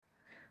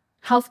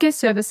Healthcare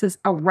services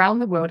around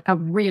the world are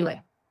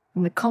reeling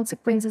from the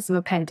consequences of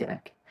a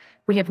pandemic.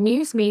 We have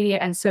news media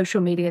and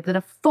social media that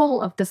are full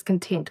of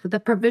discontent with the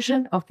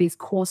provision of these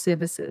core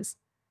services.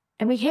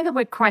 And we hear the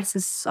word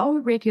crisis so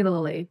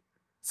regularly,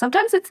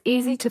 sometimes it's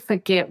easy to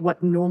forget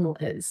what normal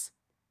is.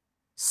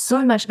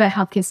 So much of our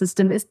healthcare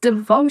system is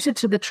devoted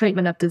to the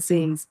treatment of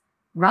disease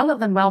rather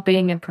than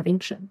well-being and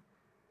prevention.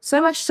 So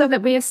much so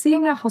that we are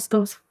seeing our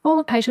hospitals full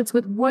of patients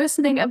with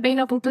worsening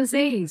amenable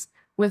disease,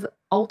 with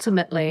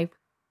ultimately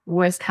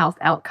worse health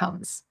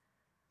outcomes.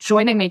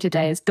 Joining me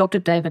today is Dr.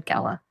 David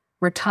Geller,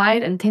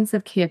 retired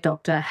intensive care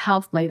doctor,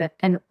 health leader,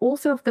 and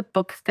author of the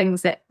book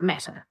Things That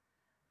Matter,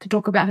 to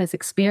talk about his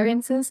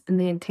experiences in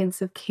the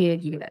intensive care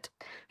unit.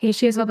 He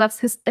shares with us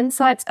his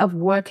insights of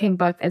working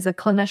both as a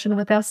clinician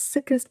with our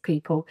sickest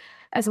people,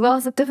 as well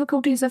as the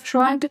difficulties of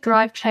trying to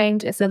drive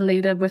change as a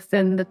leader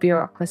within the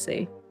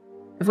bureaucracy.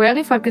 If we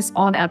only focus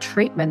on our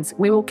treatments,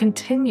 we will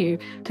continue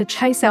to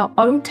chase our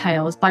own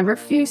tails by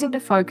refusing to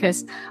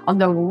focus on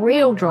the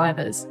real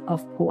drivers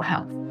of poor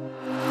health.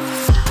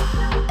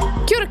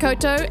 Kia ora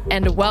koutou,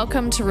 and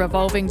welcome to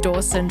Revolving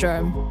Door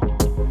Syndrome.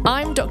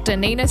 I'm Dr.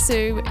 Nina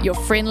Sue, your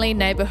friendly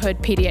neighbourhood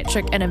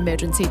paediatric and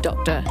emergency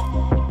doctor.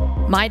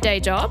 My day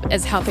job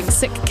is helping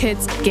sick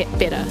kids get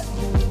better.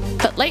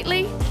 But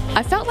lately,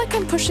 I felt like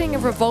I'm pushing a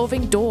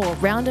revolving door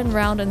round and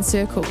round in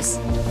circles.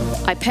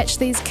 I patch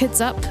these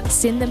kids up,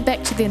 send them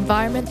back to the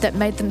environment that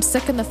made them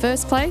sick in the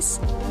first place,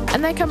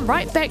 and they come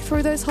right back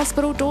through those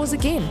hospital doors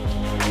again.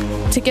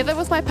 Together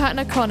with my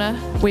partner Connor,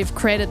 we've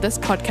created this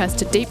podcast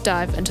to deep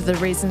dive into the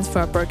reasons for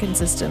our broken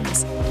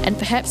systems and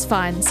perhaps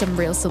find some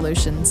real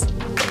solutions.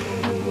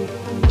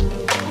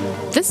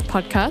 This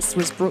podcast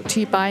was brought to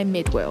you by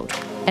MedWorld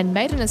and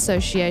made in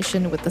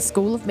association with the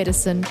School of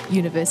Medicine,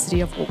 University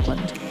of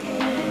Auckland.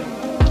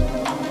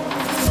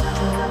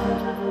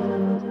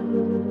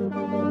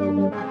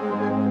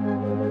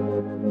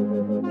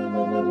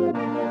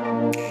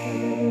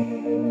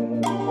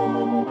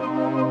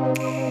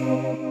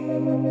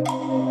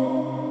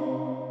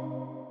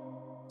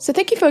 So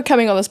thank you for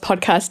coming on this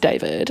podcast,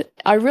 David.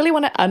 I really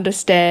want to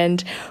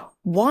understand,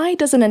 why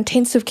does an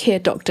intensive care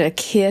doctor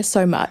care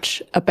so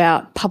much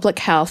about public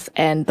health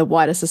and the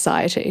wider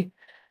society?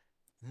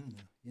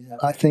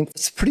 I think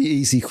it's a pretty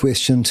easy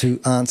question to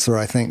answer,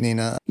 I think,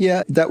 Nina.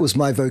 Yeah, that was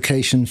my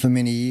vocation for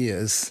many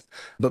years.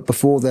 But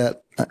before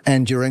that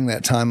and during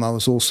that time, I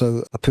was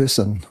also a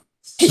person.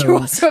 You're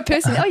also a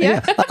person. Oh,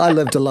 yeah. I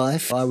lived a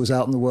life. I was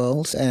out in the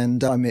world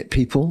and I met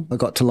people. I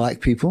got to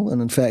like people.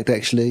 And in fact,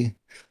 actually,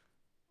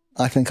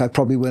 I think I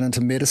probably went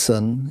into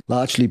medicine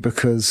largely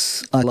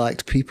because I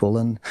liked people,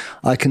 and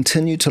I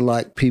continued to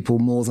like people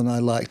more than I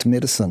liked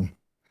medicine,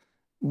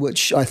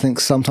 which I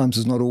think sometimes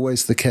is not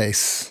always the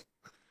case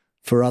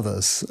for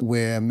others,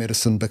 where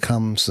medicine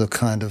becomes a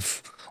kind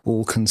of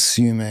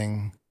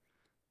all-consuming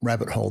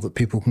rabbit hole that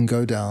people can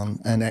go down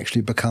and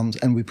actually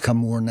we become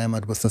more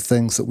enamored with the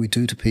things that we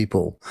do to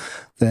people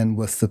than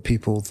with the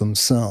people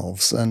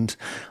themselves. And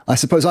I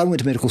suppose I went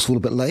to medical school a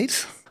bit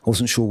late. I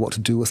wasn't sure what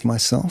to do with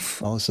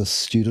myself. I was a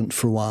student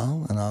for a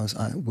while, and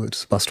I worked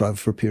as a bus driver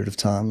for a period of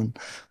time,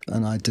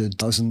 and I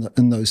was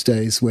in those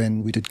days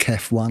when we did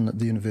CAF 1 at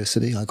the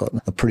university. I got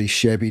a pretty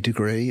shabby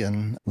degree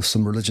and with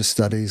some religious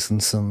studies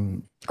and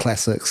some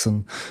classics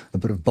and a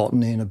bit of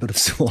botany and a bit of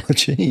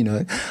zoology, you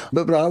know.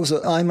 But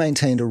I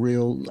maintained a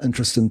real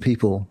interest in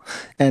people,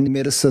 and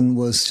medicine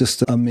was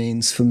just a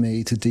means for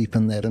me to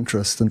deepen that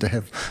interest and to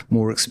have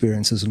more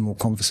experiences and more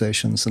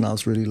conversations, and I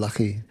was really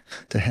lucky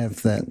to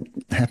have that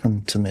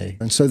happen to me.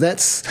 And so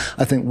that's,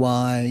 I think,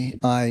 why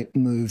I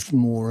moved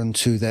more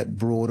into that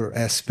broader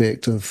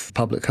aspect of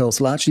public health,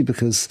 largely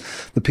because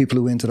the people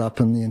who ended up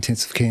in the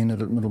intensive care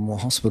unit at Middlemore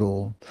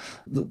Hospital,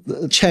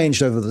 it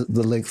changed over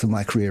the length of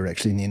my career,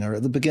 actually, Nina.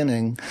 At the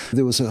beginning,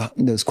 there was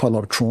quite a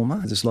lot of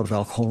trauma. There's a lot of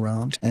alcohol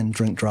around and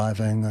drink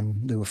driving,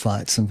 and there were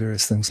fights and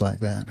various things like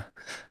that.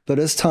 But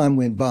as time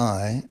went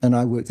by, and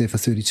I worked there for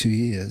 32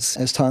 years,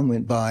 as time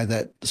went by,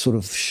 that sort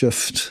of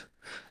shift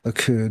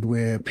occurred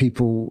where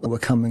people were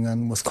coming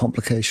in with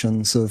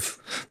complications of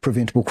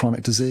preventable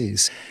chronic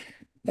disease.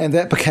 And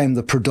that became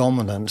the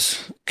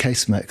predominant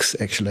case mix,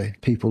 actually.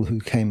 People who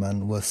came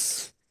in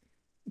with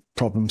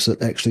problems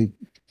that actually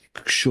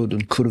should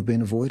and could have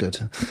been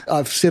avoided.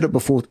 I've said it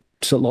before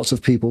to lots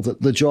of people that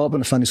the job,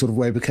 in a funny sort of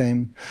way,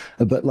 became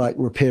a bit like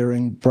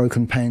repairing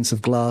broken panes of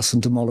glass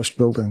in demolished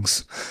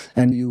buildings.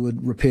 And you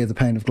would repair the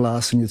pane of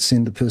glass and you'd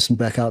send the person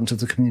back out into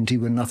the community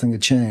where nothing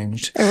had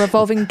changed. A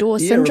revolving door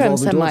syndrome,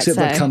 some might say.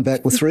 They'd come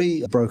back with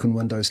 3 broken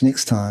windows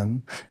next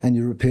time, and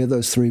you repair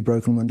those 3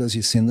 broken windows,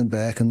 you send them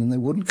back, and then they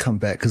wouldn't come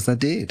back because they're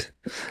dead.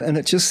 And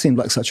it just seemed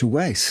like such a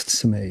waste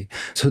to me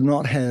to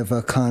not have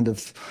a kind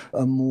of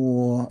a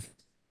more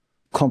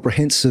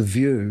comprehensive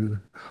view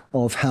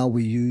of how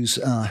we use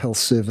our health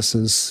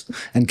services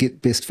and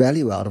get best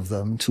value out of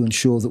them to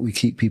ensure that we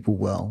keep people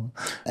well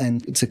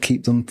and to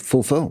keep them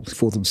fulfilled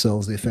for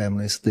themselves, their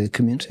families, their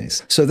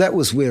communities. So that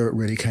was where it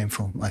really came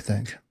from, I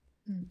think.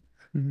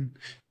 Mm-hmm.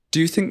 Do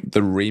you think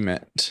the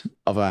remit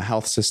of our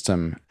health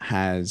system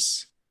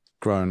has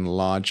grown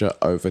larger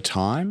over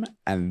time,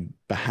 and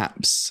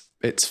perhaps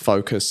its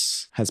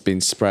focus has been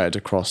spread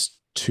across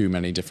too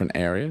many different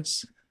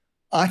areas?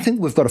 I think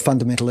we've got a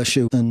fundamental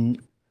issue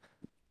in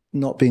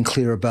not being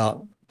clear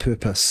about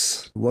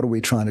purpose. What are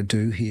we trying to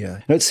do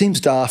here? It seems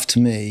daft to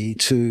me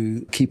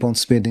to keep on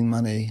spending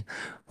money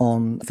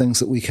on things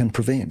that we can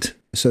prevent.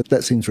 So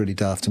that seems really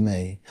daft to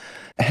me.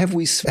 Have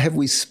we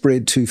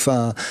spread too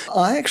far?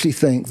 I actually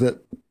think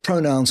that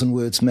pronouns and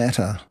words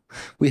matter.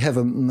 We have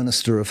a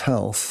Minister of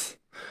Health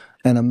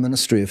and a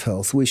Ministry of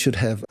Health. We should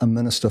have a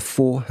Minister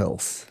for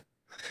Health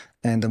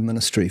and a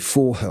Ministry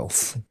for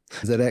Health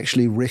that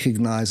actually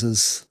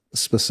recognises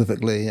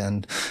specifically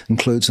and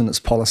includes in its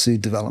policy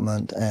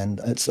development and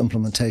its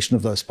implementation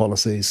of those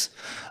policies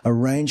a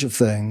range of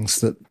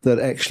things that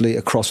actually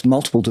across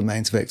multiple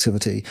domains of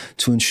activity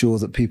to ensure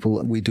that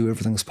we do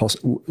everything as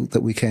possible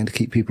that we can to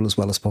keep people as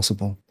well as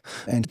possible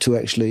and to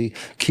actually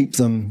keep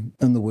them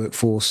in the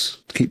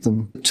workforce, keep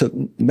them to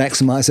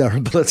maximise our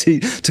ability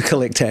to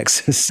collect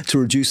taxes, to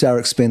reduce our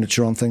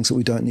expenditure on things that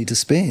we don't need to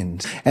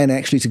spend, and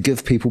actually to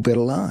give people better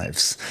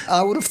lives.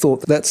 I would have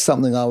thought that's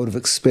something I would have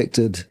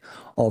expected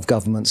of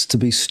governments to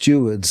be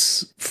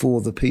stewards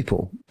for the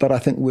people. But I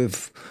think we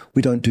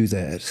don't do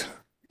that.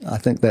 I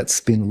think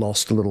that's been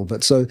lost a little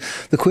bit. So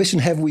the question,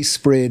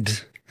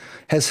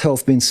 has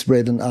health been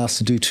spread and asked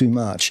to do too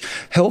much?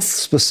 Health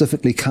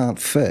specifically can't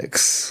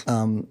fix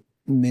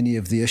many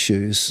of the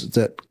issues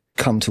that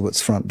come to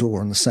its front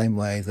door in the same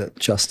way that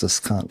justice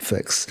can't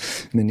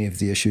fix many of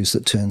the issues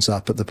that turns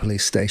up at the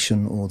police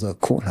station or the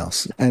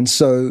courthouse. And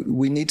so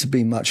we need to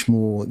be much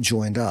more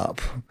joined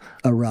up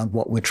around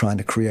what we're trying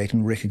to create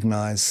and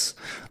recognise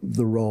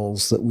the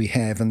roles that we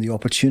have and the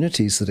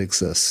opportunities that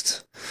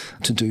exist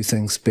to do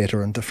things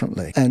better and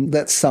differently. And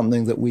that's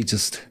something that we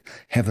just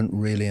haven't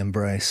really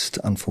embraced,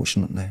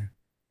 unfortunately.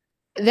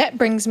 That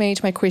brings me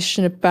to my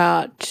question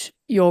about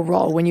your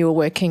role when you were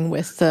working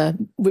with the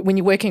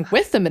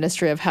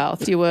Ministry of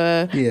Health. You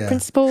were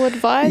principal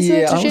advisor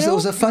to General?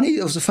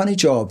 It was a funny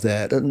job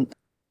that, and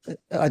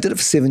I did it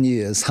for 7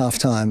 years,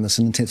 half-time as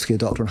an intensive care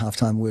doctor and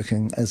half-time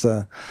working as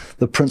the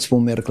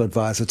principal medical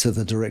advisor to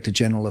the Director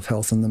General of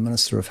Health and the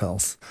Minister of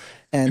Health.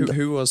 And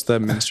who was the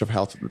Minister of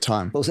Health at the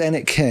time? It was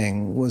Annette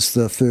King was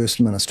the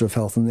first Minister of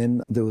Health, and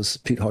then there was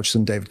Pete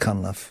Hodgson, David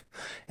Cunliffe,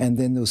 and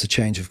then there was a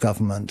change of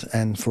government,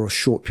 and for a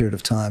short period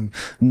of time,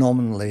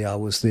 nominally I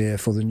was there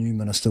for the new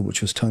minister,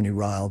 which was Tony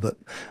Ryle, but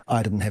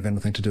I didn't have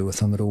anything to do with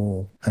him at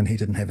all, and he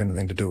didn't have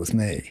anything to do with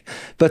me.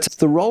 But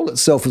the role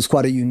itself was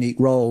quite a unique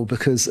role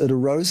because it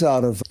arose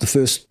out of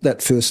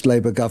that first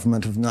Labour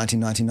government of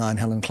 1999.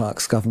 Helen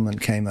Clark's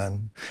government came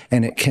in.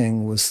 Annette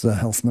King was the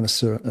health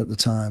minister at the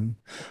time.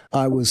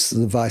 I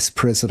was the vice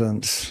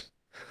president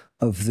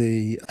of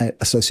the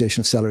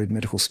Association of Salaried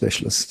Medical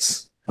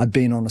Specialists. I'd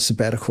been on a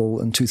sabbatical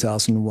in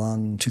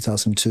 2001,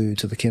 2002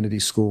 to the Kennedy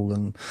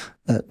School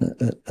at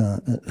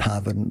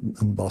Harvard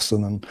in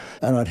Boston, and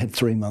I'd had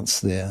 3 months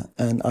there.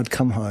 And I'd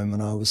come home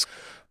and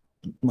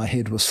my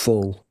head was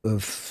full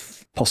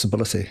of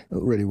possibility. It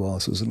really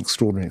was. It was an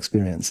extraordinary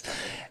experience.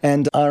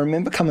 And I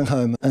remember coming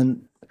home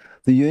and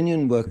the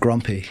union were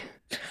grumpy.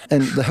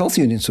 And the health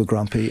unions were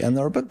grumpy, and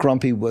they were a bit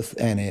grumpy with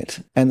Annette,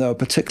 and they were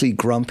particularly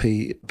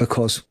grumpy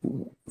because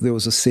there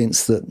was a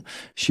sense that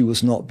she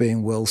was not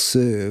being well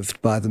served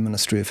by the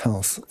Ministry of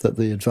Health, that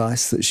the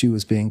advice that she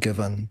was being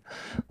given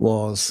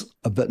was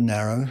a bit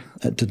narrow.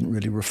 It didn't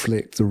really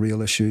reflect the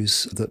real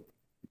issues that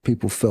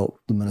people felt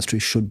the ministry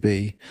should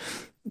be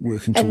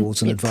working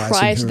towards and advising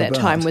prior her to that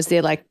about. time, was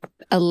there like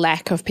a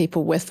lack of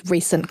people with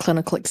recent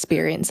clinical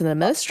experience in the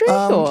ministry?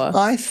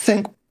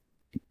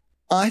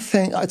 I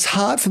think it's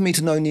hard for me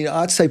to know, Nina.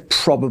 I'd say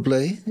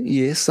probably,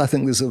 yes. I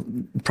think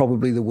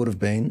there would have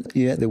been.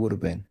 Yeah, there would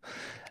have been.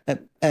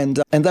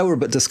 And they were a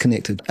bit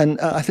disconnected. And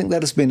I think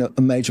that has been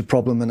a major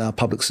problem in our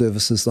public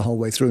services the whole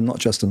way through, not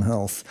just in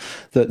health,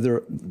 that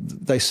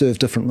they serve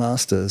different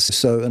masters.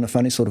 So in a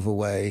funny sort of a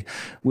way,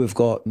 we've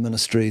got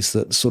ministries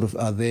that sort of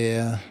are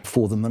there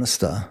for the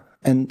minister.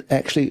 And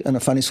actually, in a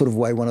funny sort of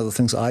way, one of the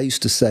things I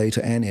used to say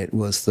to Annette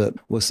was that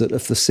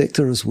if the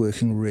sector is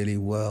working really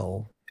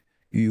well,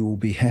 you will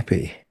be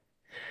happy.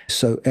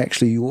 So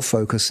actually your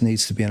focus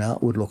needs to be an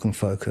outward-looking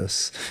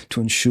focus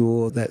to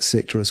ensure that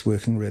sector is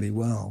working really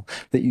well,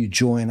 that you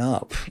join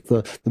up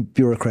the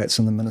bureaucrats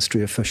and the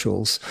ministry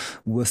officials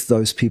with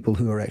those people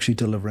who are actually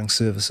delivering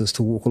services,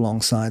 to walk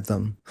alongside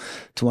them,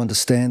 to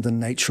understand the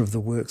nature of the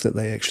work that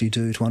they actually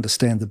do, to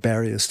understand the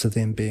barriers to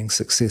them being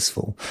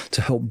successful,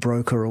 to help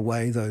broker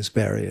away those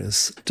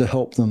barriers, to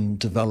help them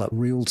develop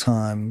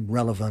real-time,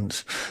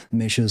 relevant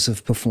measures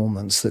of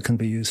performance that can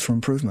be used for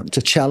improvement,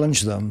 to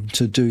challenge them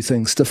to do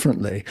things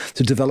differently,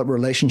 to develop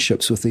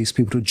relationships with these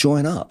people, to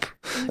join up.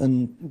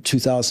 In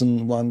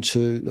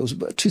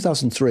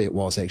 2003 it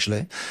was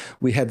actually,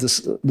 we had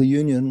the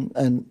union,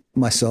 and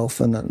myself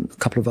and a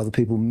couple of other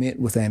people met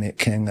with Annette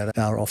King at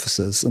our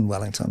offices in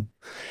Wellington.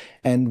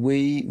 And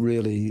we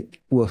really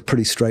were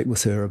pretty straight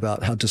with her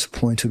about how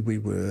disappointed we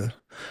were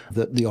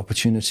that the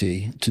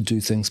opportunity to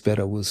do things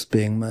better was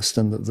being missed,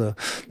 and that the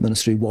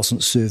ministry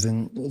wasn't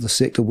serving the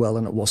sector well,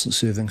 and it wasn't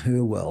serving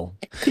her well.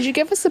 Could you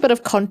give us a bit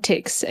of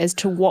context as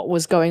to what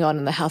was going on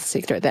in the health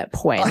sector at that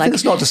point? I think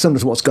it's not dissimilar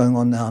to what's going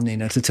on now,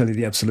 Nina, to tell you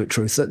the absolute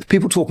truth. That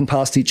people talking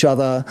past each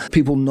other,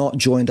 people not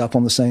joined up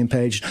on the same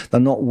page, they're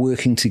not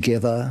working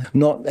together,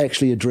 not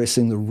actually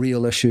addressing the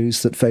real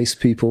issues that face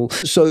people.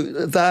 So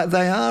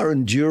they are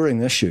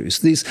enduring issues.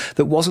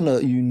 There wasn't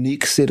a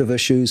unique set of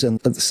issues, and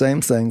the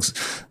same things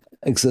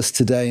exist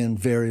today in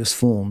various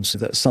forms.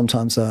 That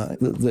sometimes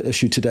the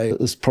issue today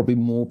is probably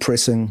more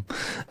pressing.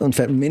 In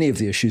fact, many of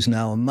the issues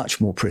now are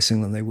much more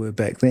pressing than they were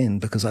back then,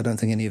 because I don't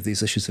think any of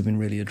these issues have been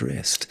really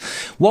addressed.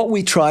 What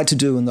we tried to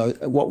do, and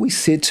what we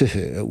said to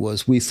her,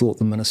 was we thought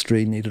the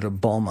ministry needed a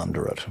bomb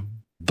under it.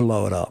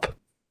 Blow it up,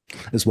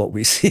 is what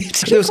we said.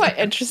 It's quite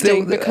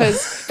interesting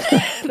because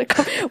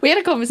we had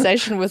a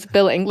conversation with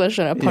Bill English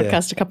on a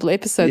podcast a couple of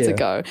episodes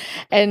ago,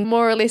 and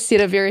more or less said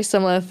a very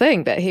similar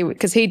thing, that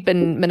because he'd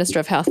been Minister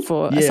of Health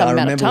for some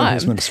amount of time. He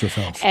was Minister of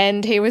Health.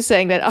 And he was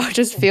saying that, it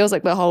just feels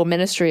like the whole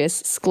ministry is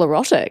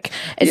sclerotic.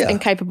 It's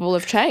incapable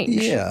of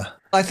change. Yeah.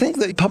 I think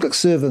that public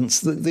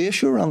servants, the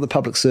issue around the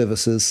public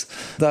service is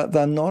that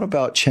they're not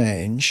about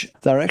change.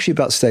 They're actually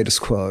about status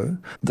quo.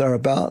 They're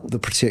about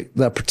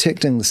they're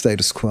protecting the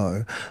status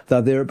quo.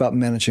 They're there about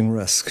managing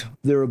risk.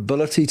 Their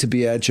ability to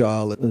be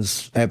agile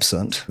is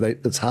absent.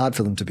 It's hard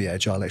for them to be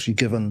agile, actually,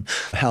 given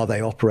how they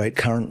operate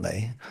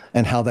currently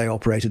and how they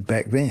operated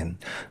back then.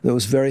 It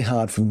was very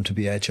hard for them to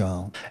be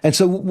agile. And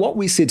so what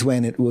we said to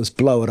Annette was,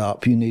 blow it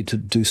up. You need to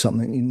do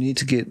something. You need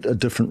to get a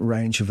different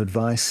range of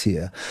advice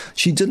here.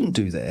 She didn't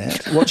do that.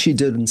 What she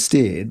did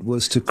instead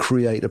was to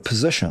create a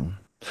position,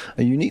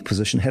 a unique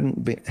position,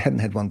 hadn't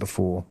had one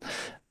before.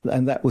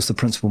 And that was the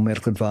principal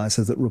medical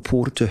advisor that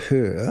reported to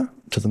her,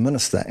 to the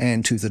minister,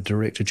 and to the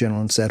Director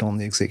General, and sat on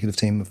the executive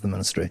team of the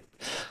ministry.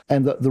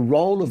 And the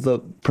role of the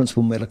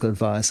principal medical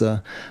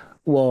advisor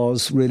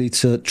was really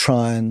to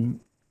try and,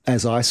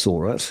 as I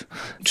saw it,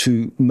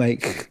 to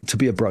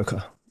be a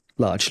broker,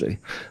 largely,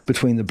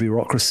 between the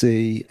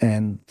bureaucracy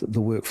and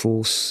the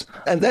workforce.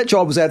 And that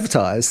job was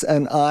advertised,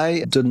 and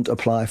I didn't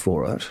apply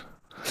for it.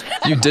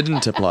 You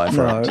didn't apply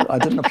for it? No, I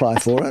didn't apply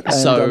for it. And,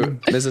 so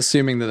there's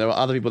assuming that there were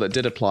other people that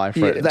did apply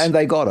for it. And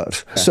they got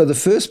it. Okay. So the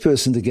first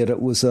person to get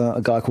it was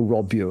a guy called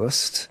Rob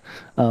Buist,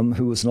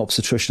 who was an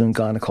obstetrician and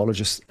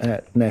gynecologist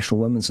at National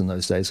Women's in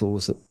those days, or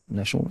was it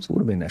National Women's? It would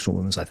have been National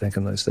Women's, I think,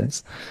 in those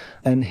days.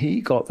 And he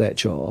got that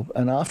job.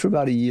 And after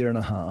about a year and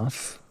a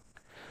half,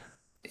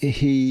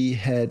 he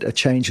had a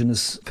change in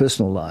his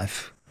personal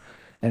life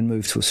and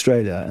moved to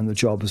Australia, and the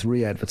job was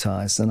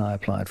re-advertised, and I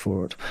applied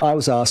for it. I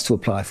was asked to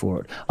apply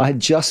for it. I had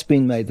just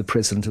been made the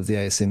president of the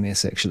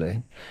ASMS,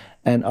 actually,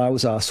 and I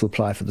was asked to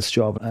apply for this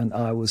job, and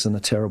I was in a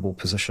terrible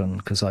position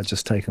because I'd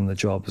just taken the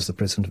job as the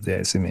president of the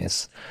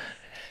ASMS.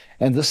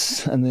 And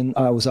then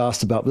I was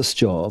asked about this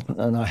job,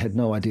 and I had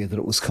no idea that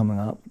it was coming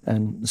up.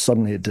 And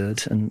suddenly it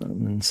did,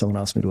 and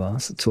someone asked me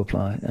to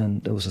apply,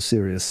 and it was a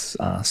serious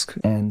ask.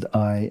 And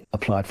I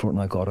applied for it,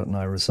 and I got it, and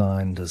I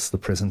resigned as the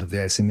president of the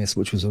ASMS,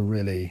 which was a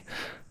really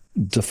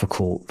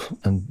difficult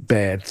and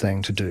bad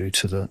thing to do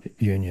to the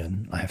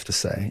union, I have to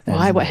say.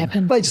 Why? And what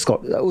happened?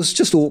 It was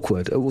just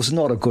awkward. It was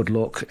not a good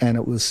look, and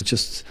it was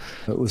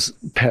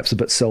perhaps a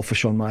bit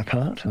selfish on my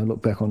part. I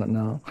look back on it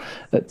now.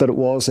 But it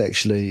was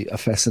actually a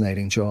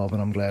fascinating job,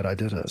 and I'm glad I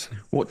did it.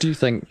 What do you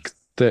think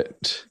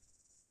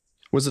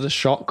was it a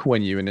shock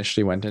when you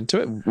initially went into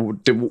it?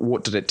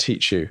 What did it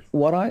teach you?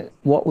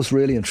 What was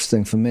really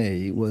interesting for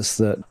me was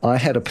that I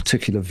had a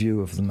particular view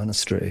of the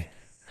ministry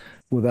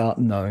without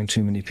knowing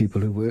too many people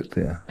who worked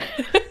there.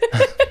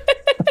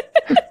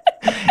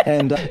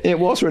 And it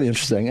was really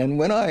interesting. And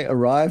when I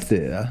arrived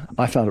there,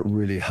 I found it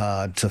really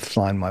hard to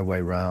find my way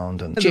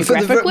around. And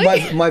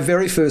geographically? My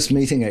very first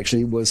meeting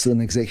actually was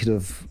an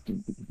executive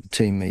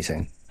team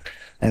meeting.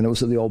 And it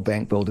was at the old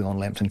bank building on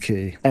Lambton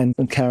Quay. And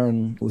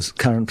Karen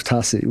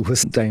Patassi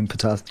was Dame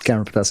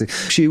Karen Patassi.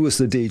 She was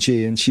the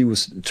DG, and she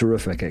was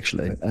terrific,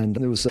 actually. And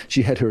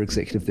she had her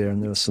executive there,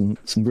 and there were some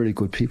really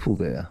good people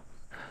there.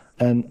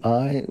 And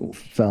I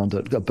found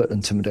it a bit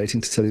intimidating,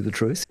 to tell you the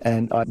truth.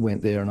 And I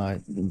went there and I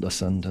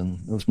listened, and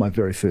it was my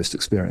very first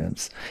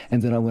experience.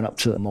 And then I went up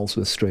to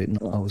Molesworth Street, and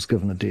I was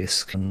given a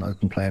desk in an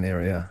open plan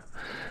area.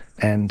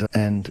 And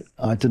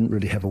I didn't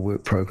really have a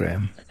work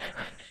program.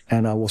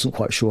 And I wasn't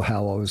quite sure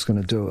how I was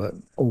going to do it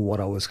or what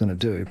I was going to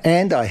do.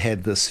 And I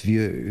had this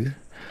view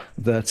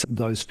that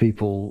those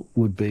people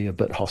would be a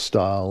bit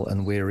hostile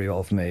and wary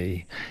of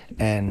me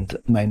and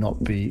may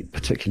not be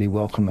particularly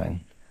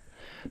welcoming.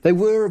 They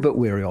were a bit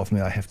wary of me,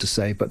 I have to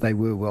say, but they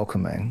were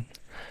welcoming.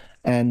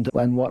 And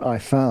what I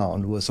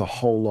found was a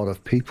whole lot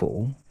of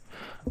people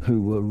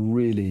who were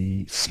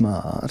really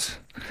smart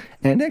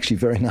and actually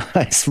very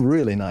nice,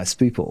 really nice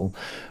people,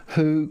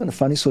 who, in a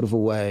funny sort of a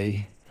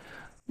way,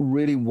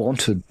 really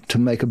wanted to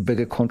make a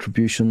bigger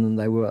contribution than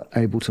they were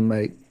able to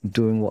make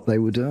doing what they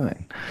were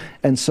doing.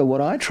 And so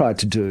what I tried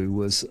to do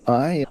was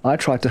I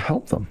tried to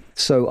help them.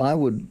 So I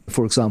would,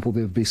 for example,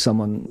 there would be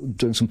someone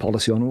doing some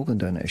policy on organ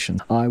donation.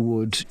 I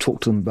would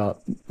talk to them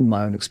about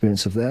my own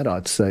experience of that.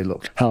 I'd say,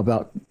 look, how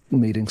about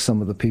meeting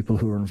some of the people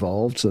who are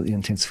involved, so the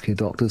intensive care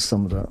doctors,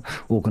 some of the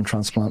organ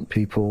transplant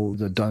people,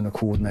 the donor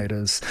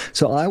coordinators.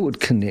 So I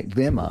would connect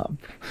them up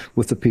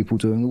with the people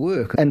doing the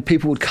work. And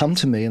people would come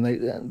to me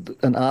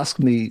and ask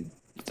me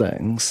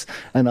things,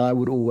 and I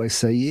would always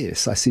say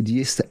yes. I said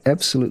yes to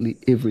absolutely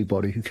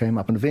everybody who came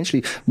up. And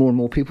eventually more and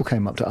more people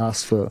came up to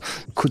ask for,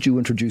 could you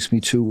introduce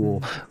me to,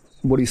 or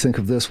what do you think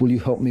of this? Will you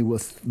help me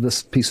with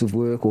this piece of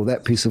work or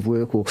that piece of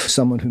work, or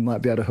someone who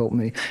might be able to help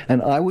me?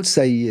 And I would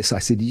say yes. I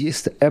said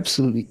yes to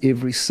absolutely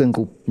every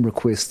single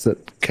request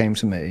that came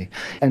to me.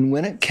 And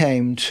when it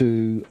came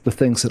to the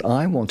things that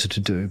I wanted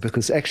to do,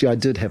 because actually I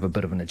did have a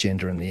bit of an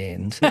agenda in the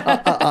end,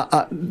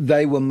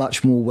 they were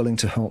much more willing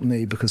to help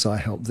me because I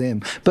helped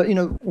them. But you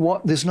know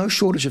what? There's no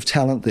shortage of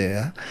talent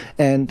there,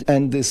 and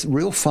there's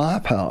real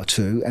firepower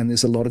too, and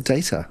there's a lot of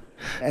data.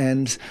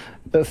 And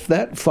if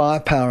that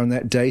firepower and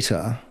that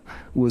data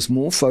was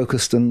more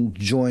focused and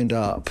joined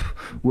up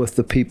with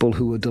the people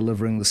who were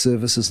delivering the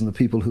services and the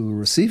people who were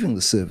receiving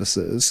the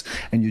services,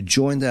 and you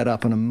join that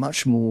up in a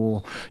much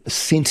more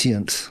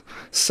sentient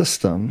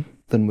system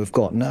than we've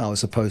got now,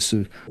 as opposed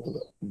to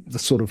the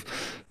sort of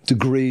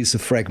degrees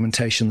of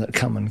fragmentation that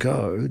come and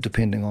go,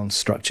 depending on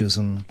structures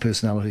and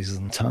personalities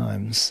and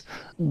times,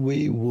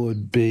 we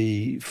would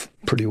be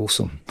pretty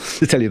awesome,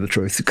 to tell you the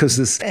truth. Because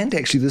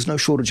there's no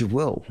shortage of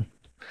will.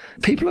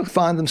 People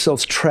find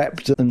themselves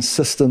trapped in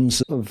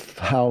systems of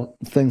how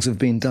things have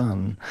been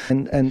done,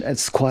 and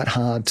it's quite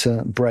hard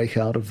to break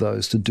out of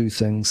those, to do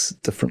things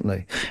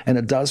differently. And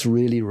it does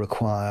really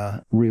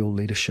require real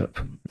leadership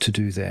to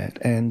do that,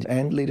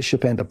 and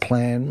leadership and a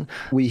plan.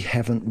 We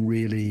haven't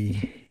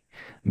really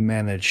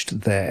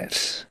managed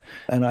that.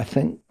 And I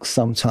think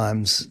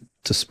sometimes,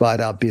 despite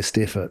our best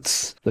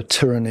efforts, the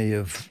tyranny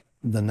of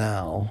the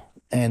now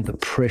and the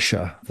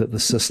pressure that the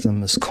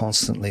system is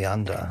constantly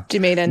under. Do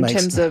you mean in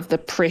terms of the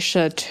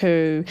pressure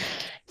to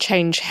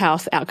change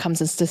health outcomes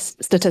and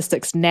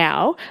statistics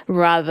now,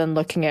 rather than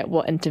looking at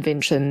what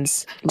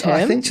interventions term?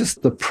 I think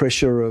just the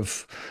pressure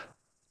of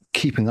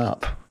keeping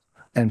up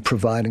and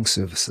providing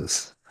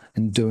services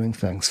and doing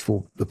things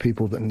for the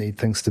people that need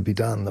things to be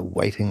done, the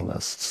waiting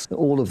lists,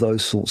 all of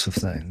those sorts of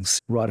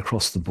things, right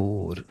across the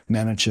board,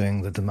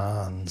 managing the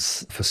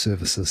demands for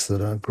services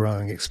that are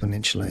growing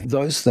exponentially.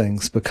 Those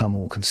things become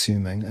all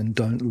consuming and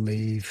don't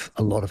leave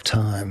a lot of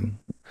time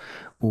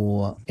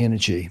or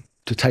energy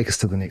to take us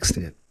to the next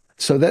step.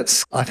 So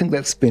I think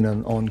that's been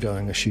an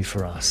ongoing issue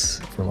for us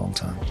for a long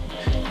time.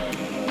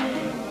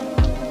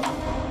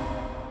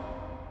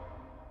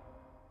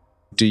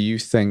 Do you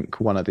think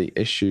one of the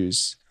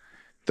issues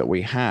that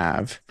we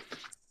have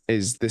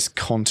is this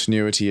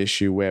continuity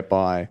issue,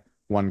 whereby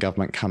one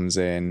government comes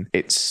in,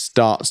 it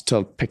starts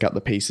to pick up the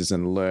pieces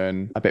and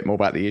learn a bit more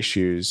about the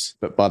issues,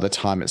 but by the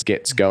time it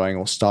gets going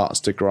or starts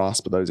to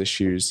grasp those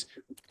issues,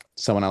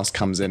 someone else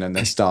comes in and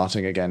they're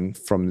starting again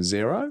from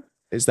zero?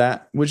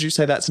 Would you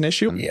say that's an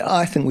issue? Yeah,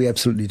 I think we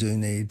absolutely do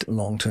need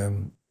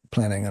long-term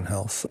planning in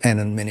health and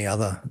in many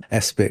other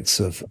aspects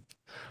of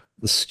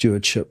the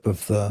stewardship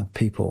of the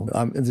people.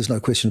 There's no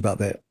question about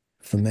that.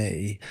 For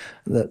me,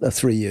 that a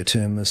 3-year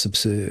term is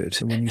absurd.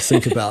 When you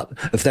think about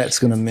if that's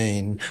going to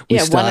mean we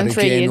start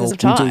again or we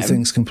do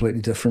things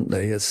completely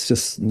differently, it's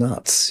just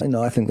nuts.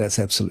 I think that's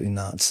absolutely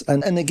nuts.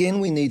 And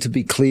again, we need to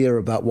be clear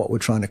about what we're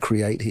trying to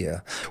create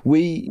here.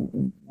 We're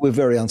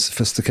very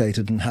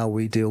unsophisticated in how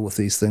we deal with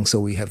these things.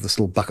 So we have this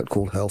little bucket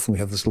called health, and we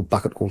have this little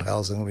bucket called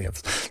housing, and we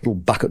have this little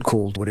bucket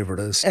called whatever it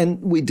is.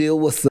 And we deal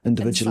with them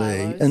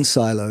individually in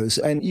silos.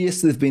 And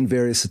yes, there have been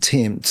various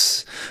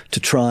attempts to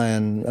try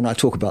and I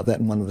talk about that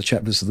in one of the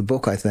chapters of the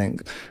book, I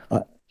think,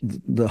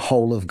 the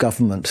whole of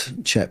government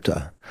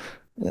chapter,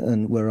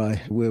 and where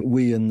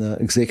we in the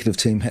executive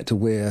team had to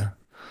wear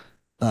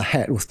a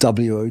hat with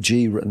WOG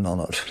written on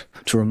it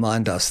to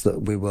remind us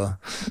that we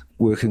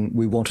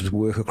wanted to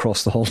work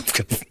across the whole of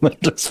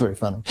government. That's very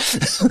funny.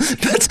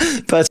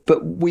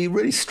 but we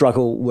really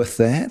struggle with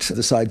that,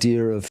 this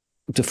idea of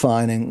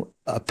defining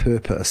a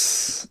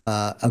purpose,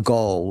 a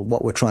goal,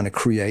 what we're trying to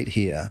create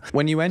here.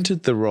 When you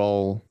entered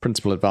the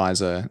principal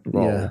advisor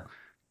role,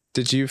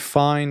 did you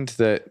find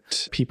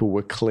that people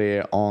were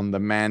clear on the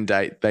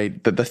mandate,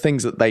 the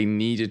things that they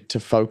needed to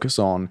focus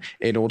on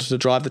in order to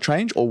drive the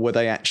change, or were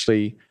they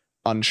actually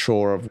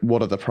unsure of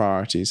what are the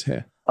priorities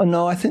here? Oh,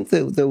 no, I think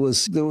that there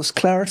was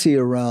clarity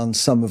around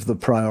some of the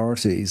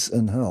priorities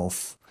in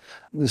health.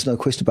 There's no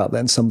question about that,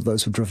 and some of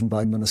those were driven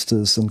by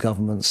ministers and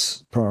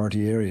government's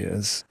priority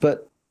areas.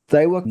 But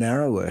they were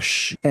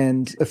narrowish.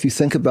 And if you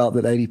think about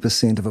that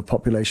 80% of a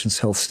population's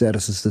health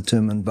status is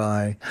determined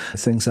by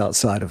things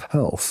outside of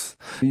health,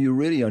 you're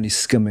really only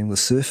skimming the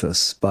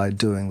surface by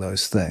doing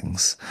those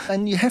things.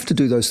 And you have to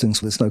do those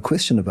things, there's no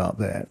question about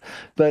that.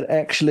 But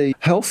actually,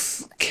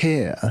 health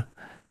care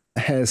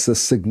has a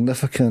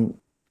significant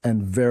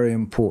and very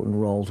important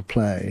role to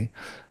play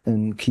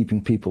in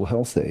keeping people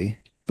healthy.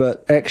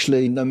 But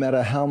actually, no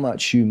matter how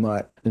much you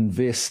might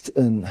invest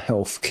in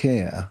health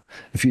care,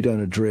 if you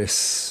don't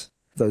address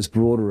those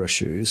broader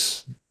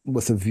issues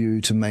with a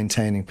view to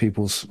maintaining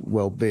people's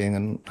well-being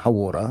and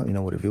hawara,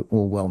 whatever,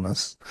 or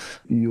wellness,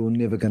 you're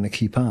never going to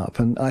keep up.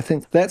 And I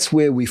think that's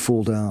where we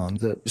fall down.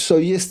 So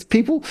yes,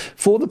 people,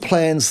 for the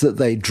plans that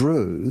they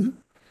drew,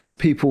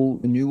 people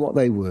knew what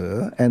they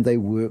were and they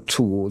worked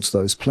towards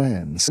those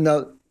plans.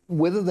 Now,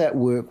 whether that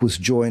work was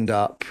joined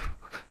up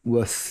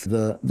with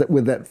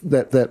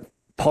that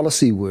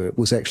policy work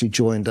was actually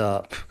joined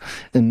up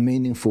in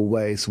meaningful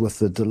ways with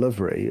the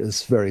delivery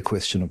is very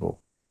questionable.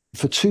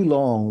 For too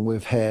long,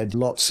 we've had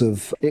lots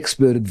of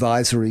expert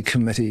advisory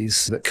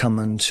committees that come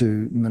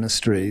into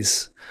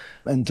ministries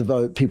and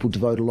people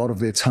devote a lot of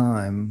their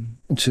time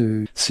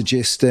to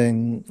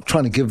suggesting,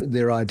 trying to give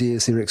their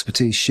ideas, their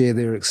expertise, share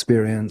their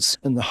experience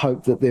in the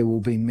hope that there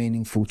will be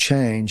meaningful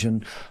change.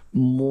 And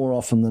more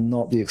often than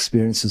not, the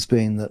experience has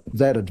been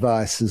that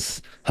advice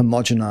is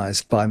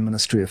homogenized by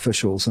ministry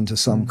officials into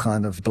some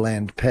kind of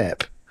bland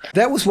pap.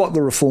 That was what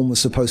the reform was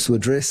supposed to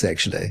address,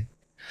 actually.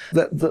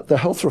 The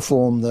health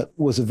reform that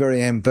was a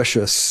very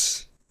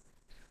ambitious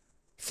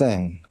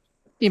thing.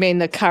 You mean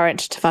the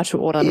current Te Whatu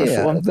Ora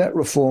reform? Yeah, that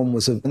reform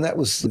and that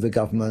was the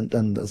government,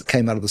 and it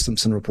came out of the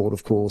Simpson report,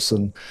 of course,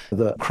 and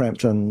the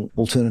Crampton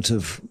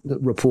alternative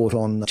report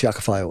on Te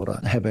Aka Whai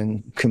Ora,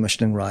 having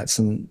commissioning rights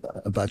and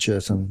a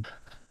budget.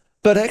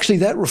 But actually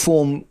that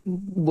reform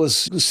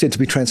was said to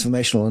be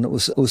transformational, and it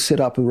was set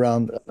up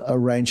around a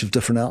range of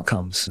different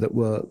outcomes that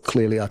were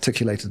clearly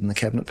articulated in the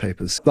cabinet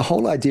papers. The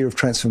whole idea of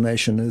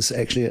transformation is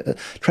actually,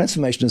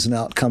 transformation is an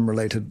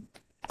outcome-related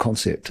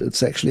concept.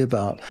 It's actually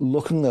about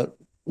looking at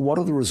what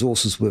are the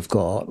resources we've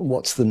got,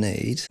 what's the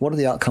need, what are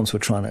the outcomes we're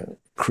trying to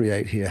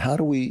create here, how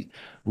do we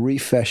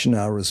refashion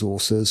our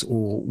resources,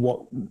 or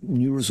what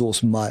new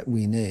resource might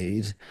we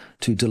need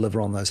to deliver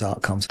on those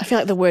outcomes. I feel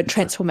like the word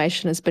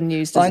transformation has been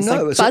used as a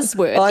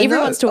buzzword.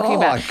 Everyone's talking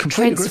about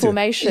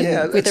transformation,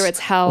 whether it's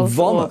health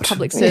or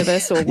public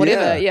service or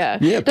whatever.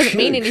 It doesn't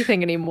mean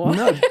anything anymore.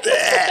 No.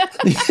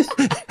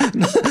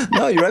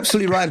 No, you're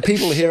absolutely right.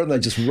 People hear it and they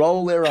just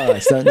roll their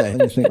eyes, don't they?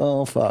 And you think,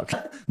 oh, fuck,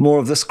 more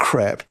of this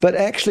crap. But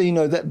actually,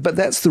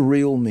 that's the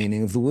real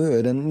meaning of the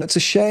word. And it's a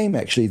shame,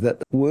 actually,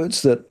 that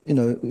words that,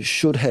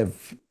 should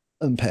have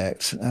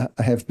impact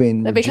have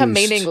been They become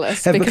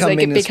meaningless because they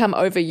can become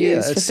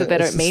overused because they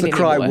don't mean anymore. It's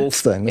the cry wolf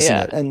thing, isn't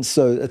it? And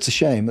so it's a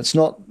shame. It's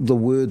not the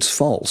word's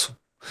fault.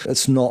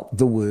 It's not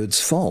the word's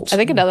fault. I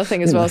think another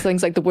thing as well is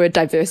things like the word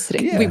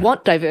diversity. Yeah. We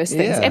want diverse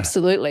things,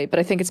 absolutely, but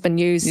I think it's been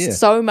used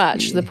so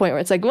much to the point where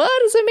it's like, what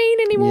does it mean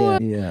anymore?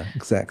 Yeah,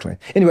 exactly.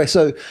 Anyway,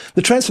 so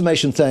the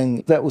transformation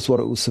thing, that was what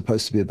it was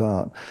supposed to be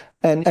about.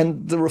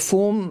 And the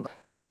reform,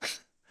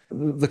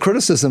 the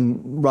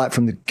criticism right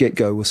from the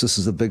get-go was this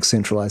is a big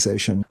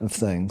centralisation of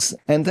things.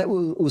 And that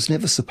was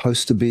never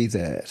supposed to be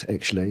that,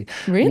 actually.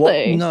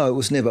 Really? No, it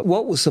was never.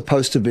 What was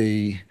supposed to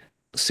be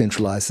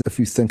centralised, if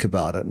you think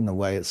about it in a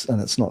way, it's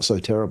not so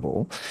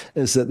terrible,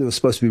 is that there was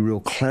supposed to be real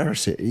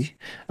clarity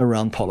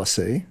around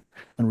policy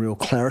and real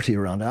clarity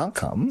around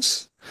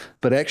outcomes,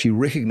 but actually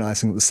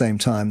recognising at the same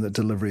time that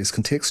delivery is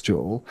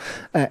contextual,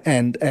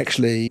 and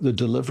actually the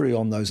delivery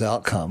on those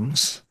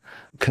outcomes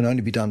can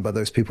only be done by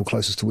those people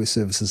closest to where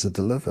services are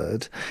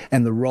delivered,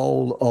 and the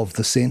role of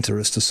the centre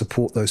is to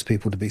support those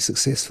people to be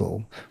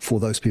successful for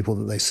those people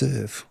that they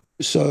serve.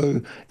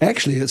 So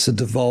actually it's a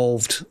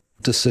devolved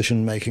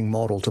decision-making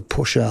model to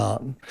push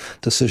out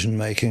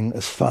decision-making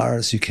as far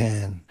as you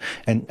can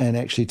and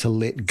actually to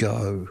let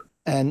go.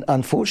 And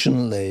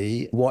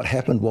unfortunately, what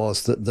happened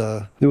was that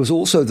there was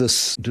also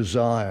this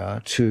desire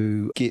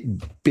to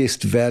get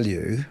best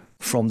value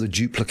from the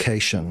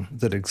duplication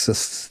that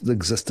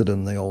existed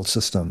in the old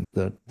system,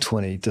 the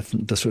 20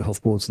 different district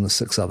health boards and the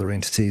 6 other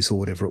entities or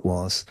whatever it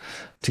was,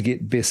 to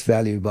get best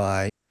value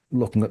by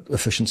looking at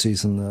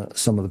efficiencies in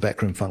some of the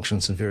backroom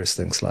functions and various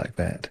things like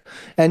that.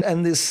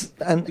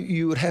 And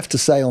you would have to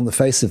say on the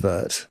face of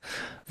it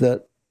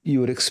that you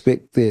would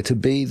expect there to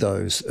be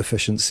those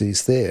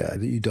efficiencies there,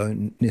 that you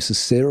don't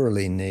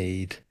necessarily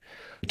need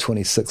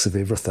 26 of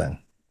everything.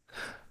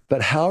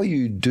 But how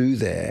you do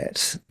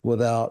that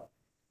without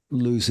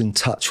losing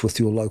touch with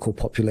your local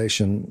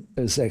population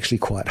is actually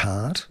quite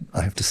hard,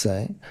 I have to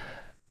say.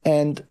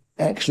 And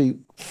actually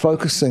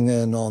focusing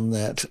in on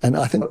that, and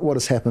I think what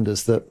has happened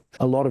is that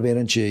a lot of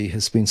energy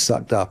has been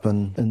sucked up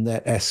in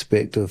that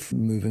aspect of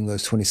moving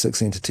those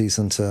 26 entities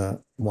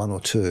into 1 or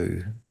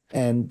 2.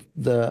 And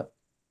the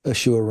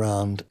issue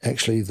around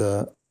actually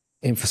the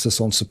emphasis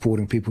on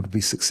supporting people to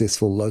be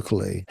successful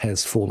locally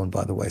has fallen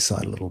by the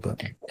wayside a little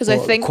bit. Because I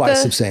think quite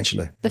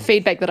substantially. The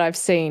feedback that I've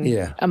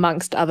seen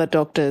amongst other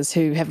doctors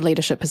who have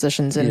leadership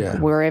positions in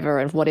wherever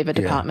and whatever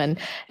department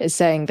is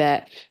saying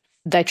that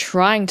they're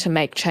trying to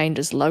make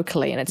changes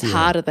locally and it's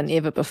harder than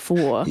ever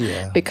before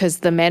because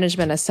the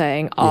management are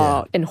saying,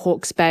 in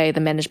Hawke's Bay, the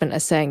management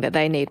are saying that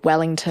they need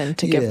Wellington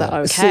to give the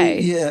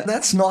okay. See,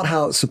 that's not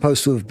how it's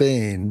supposed to have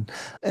been.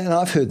 And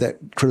I've heard that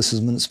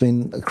criticism, and it's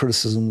been a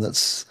criticism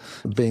that's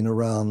been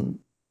around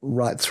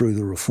right through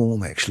the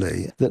reform,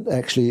 actually, that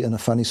actually, in a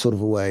funny sort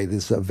of a way,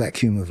 there's a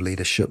vacuum of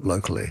leadership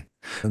locally.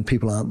 And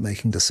people aren't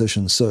making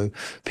decisions. So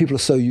people are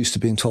so used to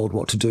being told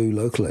what to do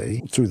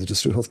locally through the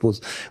district health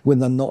boards. When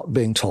they're not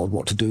being told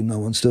what to do, no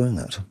one's doing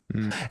it.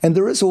 And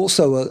there is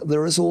also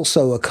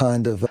a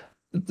kind of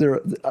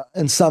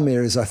in some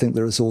areas, I think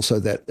there is also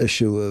that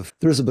issue of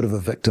there is a bit of a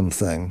victim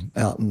thing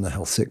out in the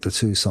health sector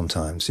too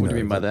sometimes. What do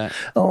you mean by that?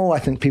 Oh, I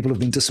think people have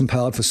been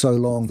disempowered for so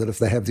long that if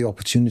they have the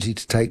opportunity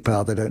to take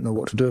power, they don't know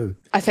what to do.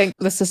 I think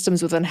the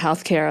systems within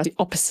healthcare are the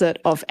opposite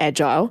of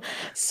agile.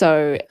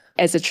 So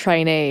as a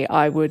trainee,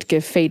 I would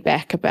give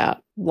feedback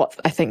about what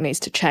I think needs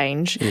to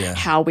change,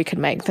 how we could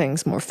make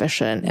things more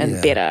efficient and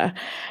better,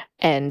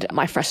 and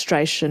my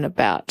frustration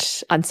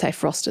about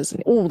unsafe rosters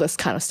and all this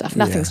kind of stuff.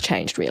 Nothing's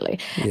changed really.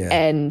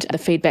 And the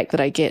feedback that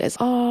I get is,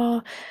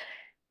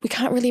 we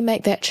can't really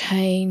make that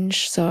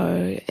change,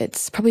 so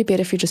it's probably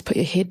better if you just put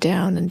your head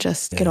down and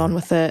just get on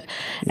with it.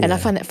 And I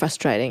find that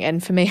frustrating.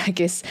 And for me, I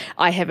guess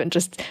I haven't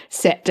just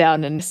sat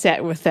down and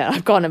sat with that.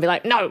 I've gone and be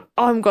like, no,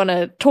 I'm going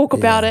to talk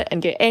about it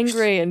and get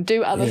angry and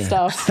do other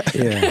stuff.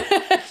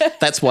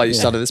 That's why you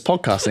started this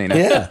podcast,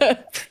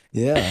 Nina.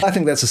 Yeah, I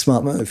think that's a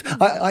smart move.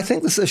 I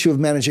think this issue of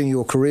managing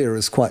your career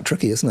is quite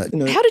tricky, isn't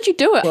it? How did you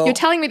do it? You're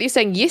telling me that you're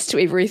saying yes to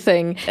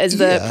everything as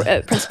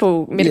the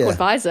principal medical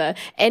advisor,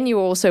 and you're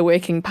also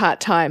working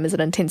part-time as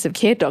an intensive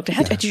care doctor.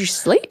 How did you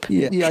sleep?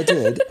 Yeah, I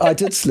did. I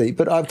did sleep,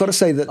 but I've got to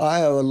say that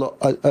I owe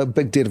a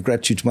big debt of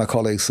gratitude to my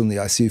colleagues in the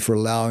ICU for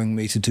allowing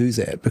me to do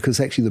that, because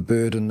actually the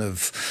burden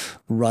of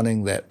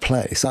running that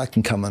place, I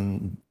can come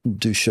and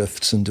do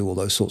shifts and do all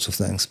those sorts of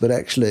things, but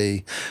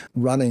actually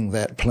running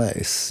that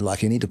place,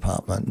 like any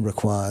department,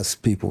 requires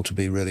people to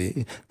be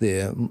really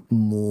there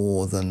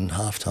more than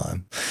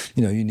half-time.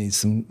 You need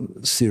some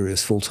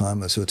serious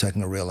full-timers who are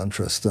taking a real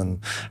interest in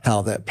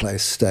how that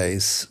place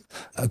stays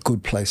a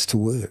good place to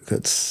work.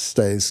 It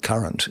stays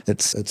current.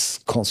 It's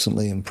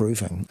constantly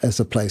improving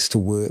as a place to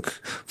work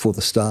for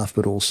the staff,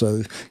 but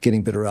also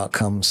getting better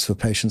outcomes for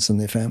patients and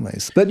their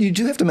families. But you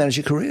do have to manage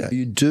your career.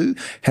 You do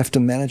have to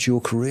manage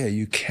your career.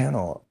 You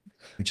cannot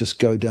just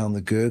go down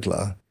the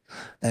gurgler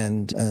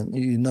and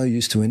you're no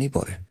use to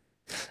anybody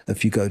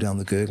if you go down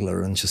the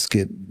gurgler and just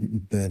get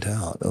burnt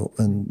out.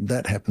 And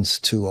that happens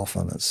too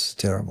often. It's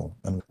terrible.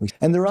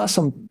 And there are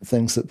some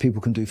things that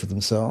people can do for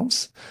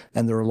themselves,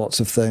 and there are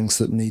lots of things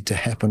that need to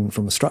happen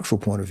from a structural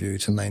point of view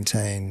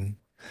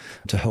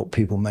to help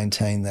people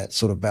maintain that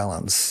sort of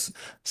balance.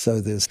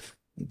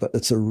 But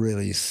it's a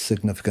really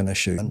significant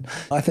issue. And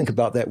I think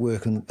about that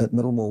work at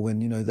Middlemore when,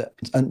 that,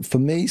 and for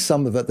me,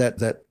 some of it,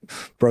 that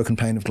broken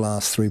pane of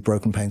glass, 3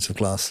 broken panes of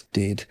glass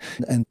dead,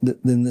 and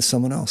then there's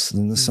someone else,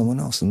 then there's someone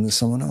else, and there's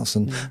someone else,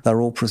 and they're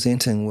all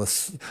presenting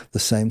with the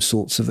same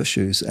sorts of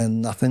issues,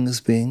 and nothing is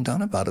being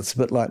done about it. It's a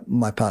bit like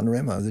my partner,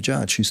 Emma, the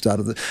judge, who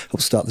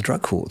helped start the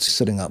drug courts,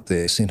 sitting up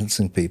there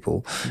sentencing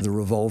people, the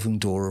revolving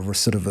door of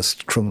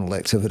recidivist criminal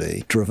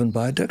activity driven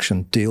by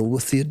addiction. Deal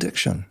with the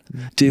addiction.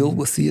 Deal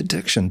with the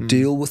addiction.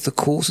 Deal with the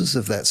causes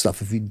of that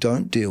stuff. If you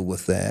don't deal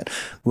with that,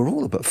 we're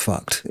all a bit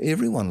fucked.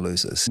 Everyone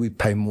loses. We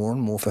pay more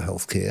and more for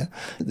healthcare.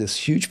 There's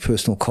huge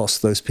personal costs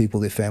to those people,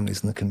 their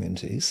families, and the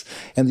communities.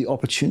 And the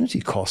opportunity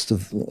cost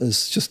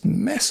is just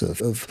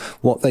massive of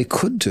what they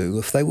could do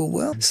if they were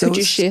well. Could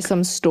you share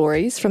some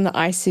stories from the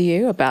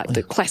ICU about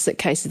the classic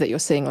cases that you're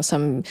seeing, or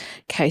some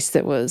case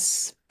that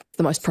was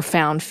the most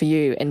profound for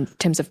you in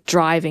terms of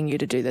driving you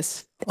to do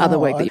this other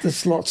work?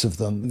 There's lots of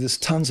them. There's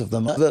tons of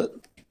them.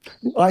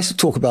 I used to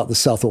talk about the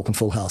South Auckland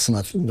Full House, and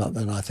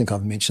I think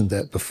I've mentioned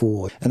that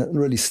before. And it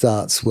really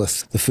starts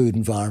with the food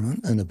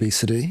environment and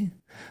obesity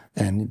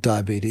and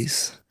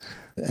diabetes,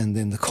 and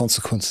then the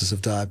consequences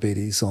of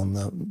diabetes on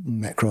the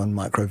macro and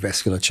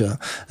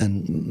microvasculature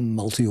and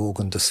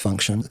multi-organ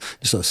dysfunction.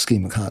 So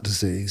ischemic heart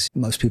disease.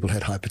 Most people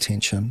had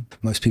hypertension.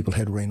 Most people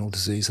had renal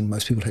disease, and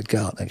most people had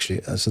gout,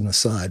 actually, as an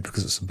aside,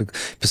 because it's a big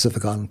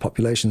Pacific Island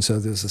population. So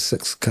there's a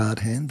 6-card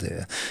hand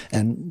there.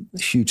 And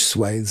huge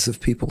swathes of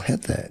people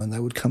had that, and they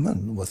would come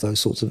in with those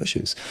sorts of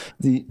issues.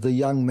 The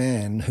young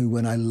man who,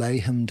 when I lay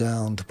him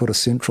down to put a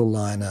central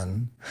line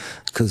in,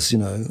 because,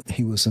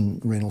 he was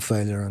in renal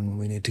failure and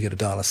we need to get a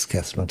dialysis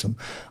catheter into him,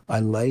 I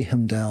lay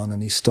him down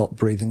and he stopped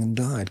breathing and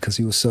died because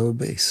he was so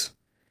obese,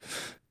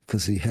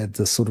 because he had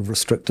this sort of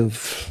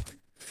restrictive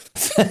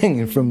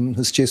thing from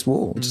his chest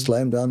wall. Just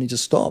lay him down, he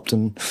just stopped,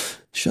 and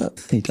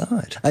he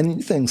died.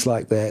 And things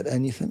like that,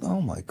 and you think,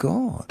 oh my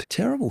God,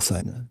 terrible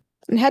thing.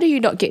 And how do you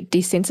not get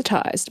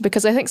desensitized?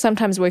 Because I think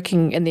sometimes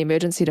working in the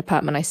emergency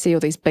department, I see all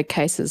these big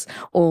cases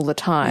all the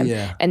time,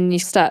 and you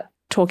start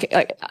talking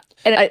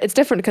and it's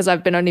different because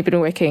I've only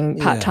been working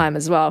part-time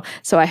as well.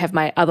 So I have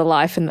my other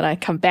life, and then I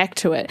come back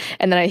to it.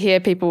 And then I hear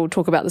people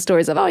talk about the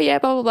stories of, blah,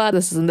 blah, blah,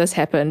 this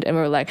happened. And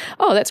we're like,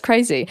 oh, that's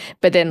crazy.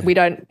 But then we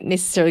don't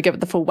necessarily give it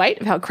the full weight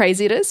of how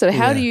crazy it is. So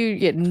how do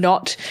you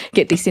not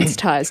get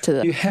desensitized to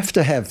that? You have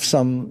to have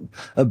some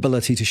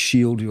ability to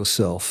shield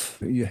yourself.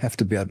 You have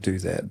to be able to do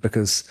that,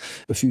 because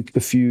if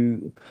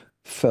you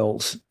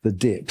felt the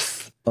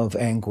depth of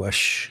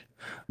anguish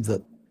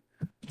that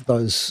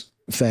those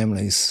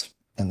families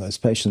and those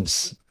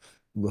patients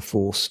were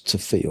forced to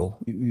feel,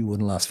 you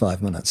wouldn't last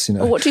 5 minutes,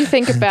 What do you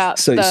think about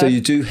So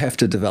you do have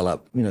to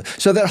develop,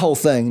 so that whole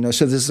thing,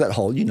 so there's that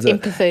whole,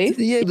 empathy?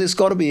 Yeah, there's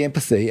got to be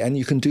empathy, and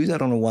you can do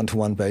that on a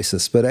one-to-one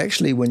basis. But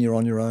actually, when you're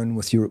on your own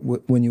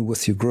when you're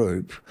with your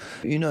group,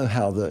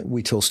 how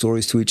we tell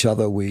stories to each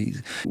other.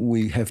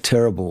 We have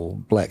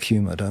terrible black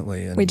humor, don't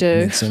we? We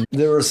do. Medicine.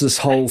 There is this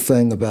whole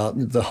thing about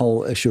the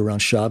whole issue around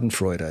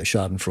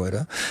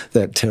Schadenfreude.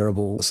 That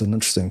terrible is an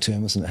interesting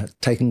term, isn't it?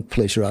 Taking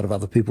pleasure out of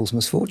other people's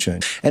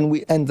misfortune,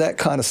 and that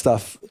kind of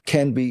stuff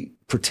can be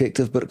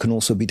protective, but it can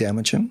also be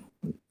damaging.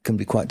 It can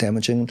be quite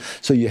damaging.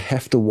 So you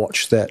have to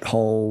watch that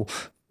whole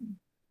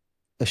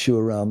issue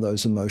around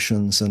those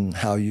emotions and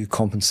how you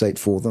compensate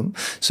for them,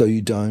 so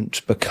you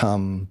don't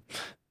become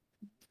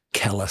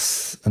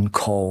callous and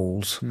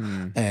cold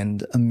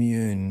and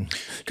immune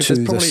to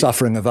the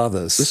suffering of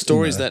others. The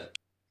stories that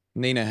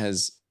Nina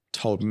has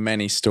told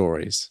many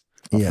stories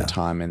of her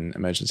time in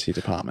emergency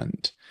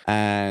department.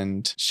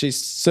 And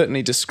she's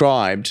certainly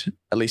described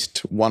at least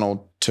one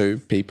or two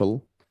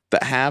people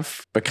that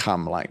have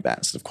become like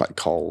that, sort of quite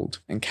cold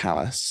and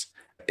callous.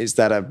 Is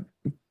that a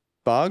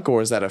bug,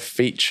 or is that a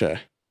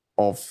feature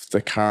of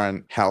the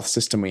current health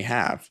system we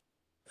have?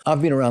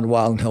 I've been around a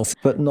while in health,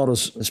 but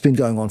it's been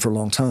going on for a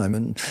long time.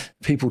 And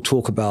people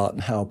talk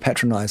about how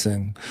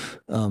patronizing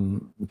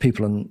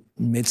people in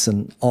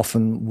medicine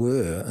often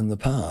were in the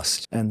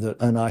past.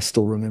 And I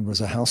still remember as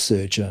a house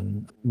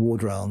surgeon,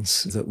 ward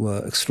rounds that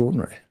were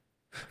extraordinary.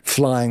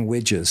 Flying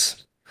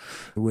wedges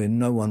where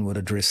no one would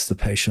address the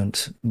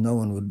patient, no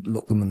one would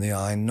look them in the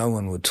eye, no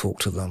one would talk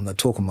to them, they'd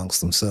talk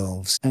amongst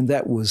themselves. And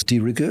that was de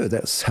rigueur,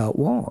 that's how it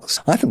was.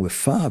 I think we're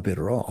far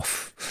better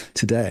off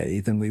today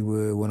than we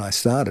were when I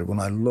started. When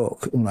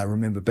I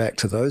remember back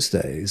to those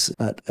days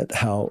at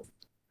how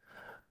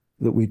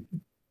that we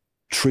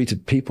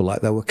treated people like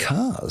they were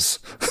cars.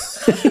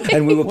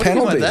 And we were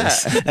panel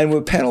beaters. And we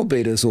were panel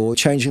beaters, or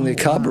changing their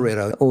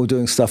carburetor, or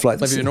doing stuff like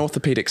this. Maybe an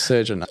orthopedic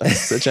surgeon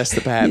suggests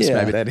that perhaps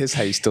maybe that is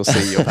how you still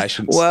see your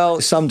patients.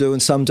 Well, some do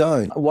and some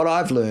don't. What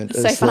I've learned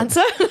is safe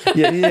answer.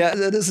 yeah,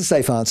 it is a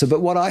safe answer.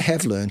 But what I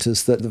have learned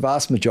is that the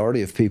vast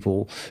majority of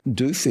people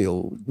do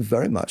feel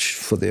very much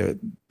for their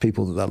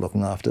people that they're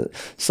looking after.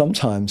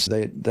 Sometimes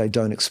they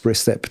don't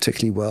express that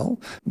particularly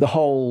well. The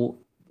whole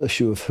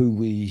issue of who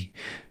we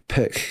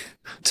pick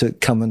to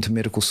come into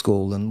medical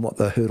school and what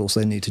the hurdles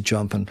they need to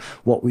jump and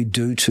what we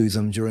do to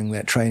them during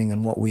that training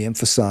and what we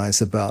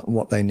emphasize about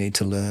what they need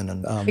to learn.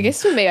 And I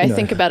guess for me, I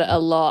think about it a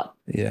lot,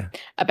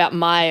 about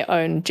my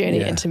own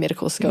journey into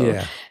medical school.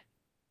 Yeah.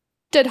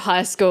 Did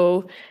high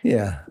school,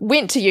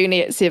 went to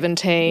uni at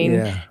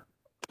 17,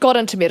 got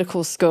into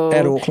medical school.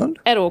 At Auckland?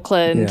 At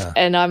Auckland.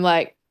 And I'm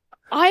like,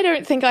 I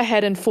don't think I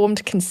had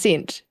informed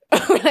consent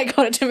when I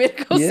got into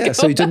medical school. Yeah,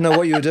 so you didn't know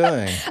what you were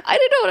doing. I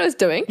didn't know what I was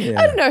doing.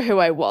 I didn't know who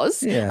I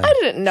was. I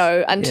didn't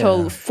know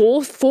until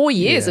four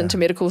years into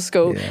medical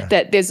school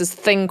that there's this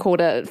thing called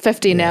a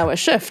 15-hour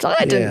shift.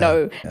 I didn't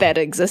know that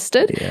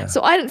existed.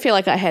 So I didn't feel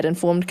like I had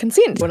informed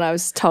consent when I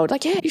was told,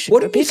 like, you should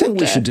What go do you be a think we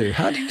doctor. should do?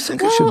 How do you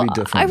think it should be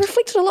different? I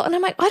reflected a lot, and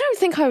I'm like, I don't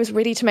think I was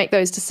ready to make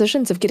those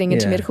decisions of getting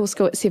into medical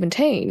school at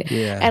 17.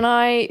 And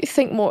I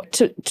think more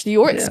to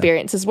your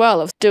experience as well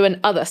of doing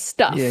other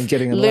stuff,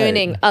 getting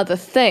learning other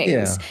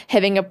things,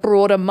 having a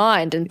broader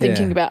mind and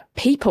thinking about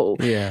people.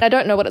 I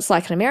don't know what it's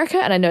like in America,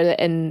 and I know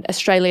that in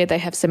Australia they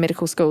have some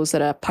medical schools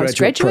that are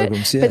postgraduate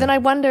programs, but then I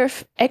wonder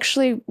if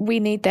actually we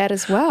need that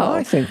as well.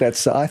 I think there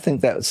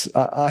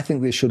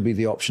should be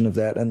the option of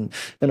that, and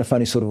in a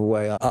funny sort of a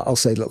way, I'll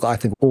say, look, I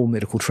think all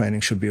medical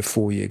training should be a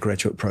 4-year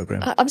graduate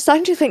program. I'm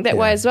starting to think that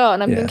way as well,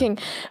 and I'm thinking,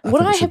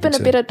 would I have been a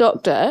better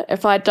doctor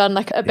if I'd done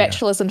like a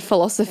bachelor's in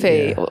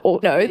philosophy or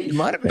no? You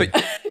might have been.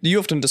 But you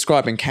often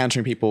describe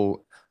encountering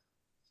people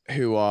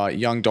who are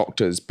young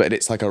doctors, but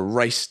it's like a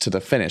race to the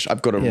finish.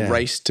 I've got a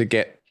race to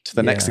get to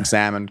the next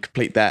exam and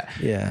complete that.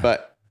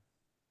 But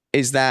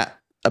is that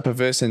a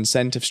perverse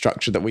incentive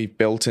structure that we've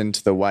built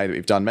into the way that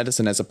we've done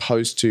medicine, as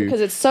opposed to...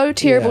 Because it's so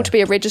terrible to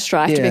be a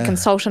registrar, to be a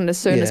consultant as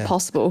soon as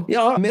possible.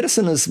 Yeah,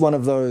 medicine is one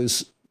of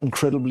those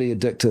incredibly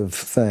addictive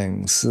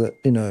things that,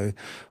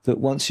 that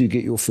once you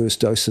get your first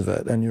dose of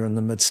it and you're in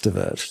the midst of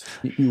it,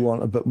 you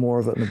want a bit more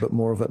of it and a bit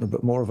more of it and a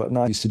bit more of it. And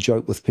I used to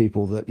joke with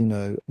people that,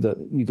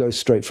 that you go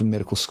straight from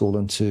school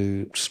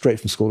into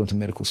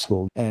medical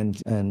school,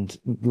 and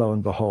lo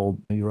and behold,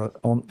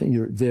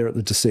 you're there at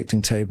the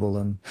dissecting table,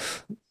 and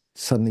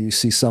suddenly you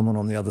see someone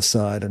on the other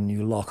side and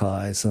you lock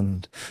eyes,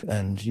 and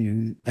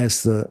you,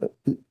 as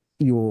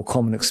your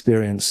common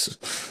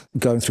experience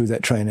going through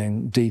that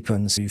training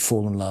deepens, you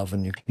fall in love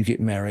and you get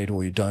married,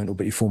 or you don't,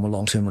 but you form a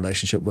long-term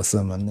relationship with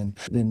them. And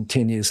then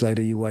 10 years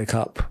later, you wake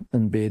up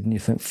in bed and you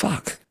think,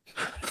 fuck,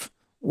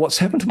 what's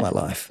happened to my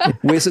life?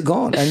 Where's it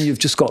gone? And you've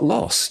just got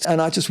lost.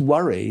 And I just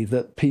worry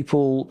that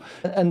people,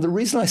 and the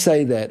reason I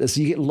say that is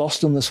you get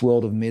lost in this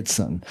world of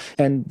medicine,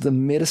 and the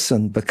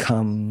medicine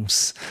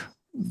becomes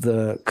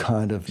the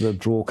kind of the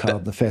draw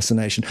card, the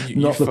fascination, you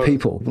not the fo-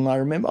 people. And I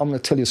remember, I'm going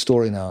to tell you a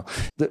story now.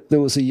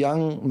 There was a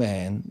young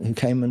man who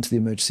came into the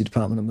emergency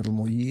department at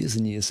Middlemore years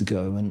and years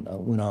ago, and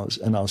when I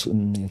was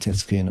in the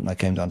intensive care unit, and I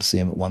came down to see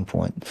him at one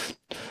point.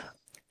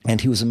 And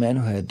he was a man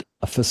who had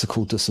a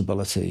physical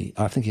disability.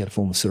 I think he had a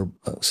form of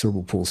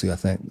cerebral palsy, I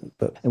think.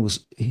 But it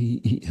was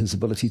his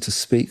ability to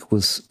speak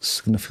was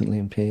significantly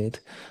impaired,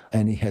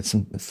 and he had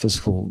some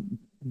physical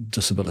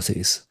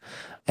disabilities.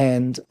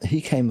 And he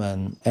came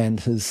in,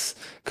 and his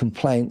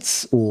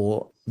complaints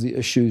or the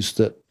issues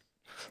that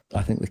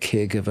I think the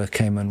caregiver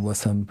came in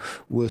with him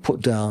were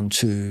put down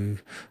to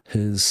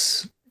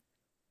his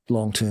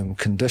long-term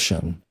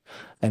condition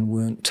and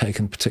weren't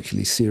taken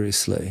particularly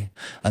seriously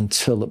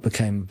until it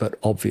became a bit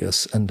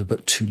obvious and a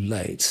bit too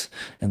late,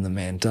 and the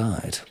man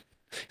died.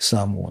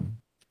 Someone.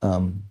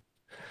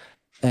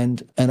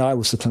 And I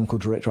was the clinical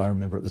director, I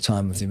remember, at the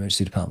time of the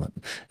emergency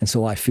department. And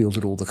so I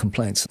fielded all the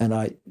complaints, and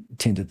I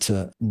tended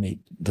to meet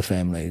the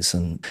families.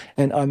 And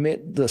I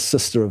met the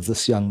sister of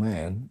this young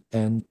man,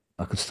 and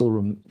I could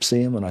still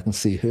see him, and I can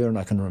see her, and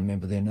I can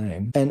remember their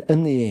name. And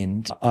in the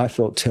end, I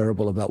felt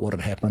terrible about what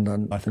had happened,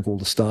 and I think all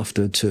the staff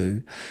did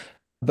too.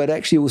 But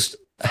actually, it was,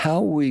 how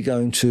are we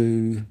going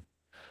to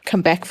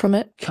come back from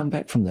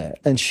that?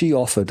 And she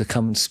offered to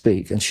come and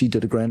speak, and she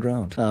did a grand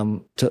round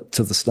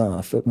to the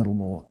staff at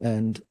Middlemore.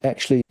 And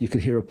actually, you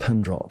could hear a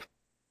pin drop.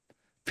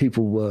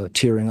 People were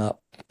tearing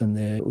up in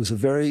there. It was a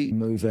very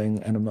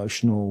moving and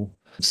emotional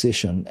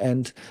session,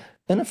 and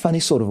in a funny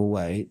sort of a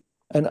way.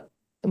 And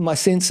my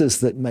sense is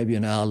that maybe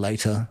an hour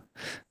later,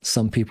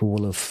 some people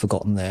will have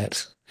forgotten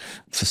that.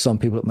 For some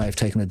people, it may have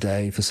taken a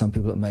day. For some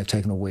people, it may have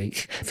taken a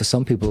week. For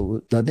some people,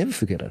 they'll never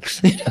forget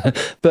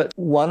it. But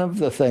one of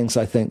the things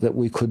I think that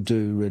we could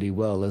do really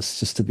well is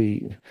just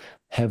to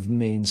have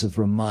means of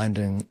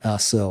reminding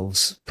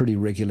ourselves pretty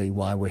regularly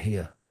why we're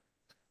here,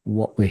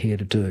 what we're here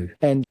to do.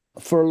 And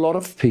for a lot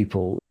of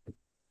people,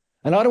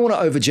 and I don't want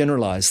to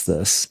overgeneralize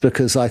this,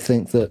 because I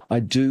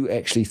do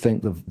actually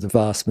think the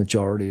vast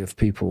majority of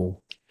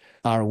people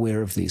are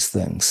aware of these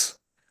things,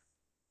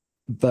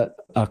 but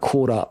are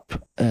caught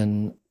up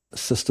in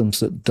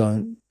systems that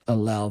don't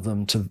allow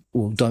them to,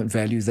 or don't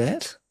value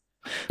that,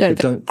 that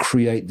don't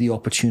create the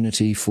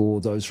opportunity for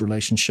those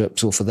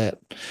relationships or for that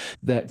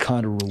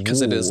kind of reward.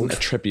 Because it isn't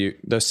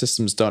those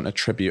systems don't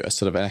attribute a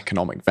sort of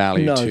economic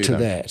value to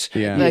them. That.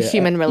 Yeah. The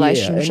human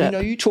relationship.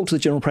 And you talk to the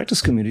general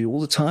practice community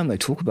all the time. They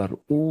talk about it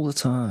all the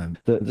time.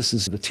 That this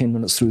is the 10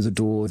 minutes through the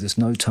door. There's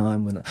no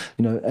time when,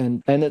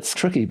 and it's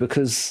tricky,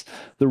 because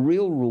the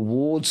real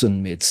rewards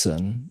in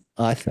medicine,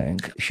 I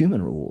think,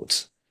 human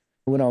rewards.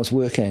 When I was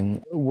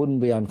working, it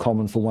wouldn't be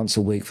uncommon for once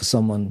a week for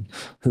someone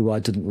who I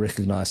didn't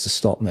recognize to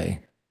stop me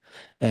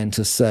and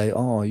to say,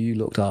 oh, you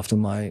looked after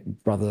my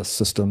brother,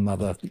 sister,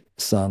 mother,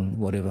 son,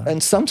 whatever.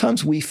 And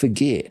sometimes we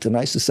forget, and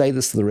I used to say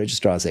this to the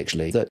registrars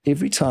actually, that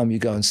every time you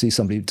go and see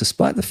somebody,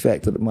 despite the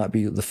fact that it might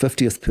be the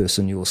 50th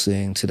person you're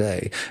seeing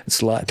today,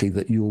 it's likely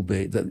that you will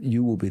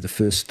be the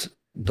first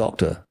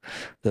doctor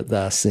that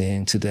they're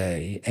seeing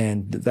today,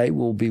 and they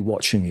will be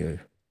watching you,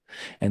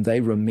 and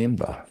they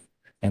remember.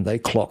 And they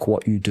clock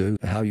what you do,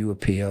 how you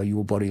appear,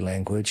 your body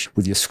language,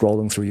 with you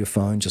scrolling through your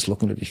phone, just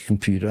looking at your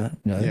computer.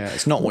 Yeah,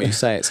 it's not what you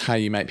say, it's how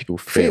you make people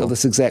feel.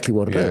 That's exactly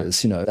what it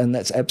is, and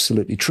that's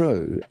absolutely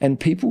true. And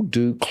people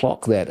do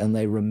clock that, and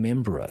they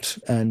remember it.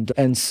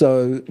 And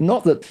so,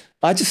 not that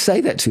I just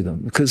say that to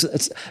them, because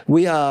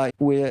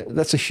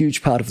that's a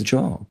huge part of the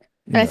job.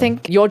 And I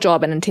think your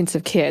job in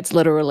intensive care, it's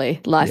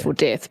literally life or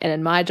death. And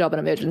in my job in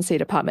emergency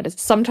department,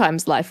 it's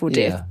sometimes life or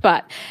death.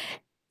 But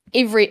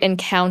every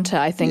encounter,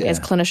 I think, as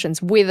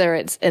clinicians, whether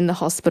it's in the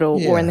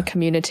hospital or in the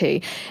community,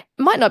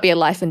 it might not be a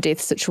life and death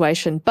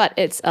situation, but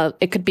it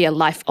could be a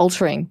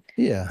life-altering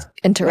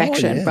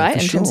interaction, right?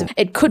 In terms of,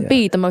 it could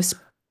be the most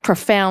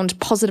profound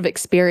positive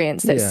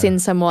experience that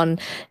sends someone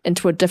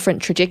into a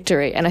different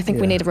trajectory. And I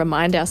think we need to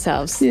remind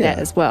ourselves that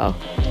as well.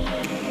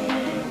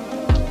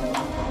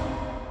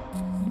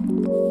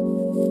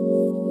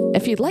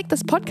 If you'd like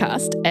this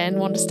podcast and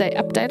want to stay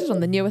updated on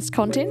the newest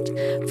content,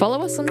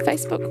 follow us on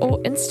Facebook or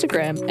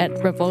Instagram at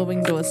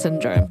Revolving Door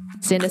Syndrome.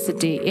 Send us a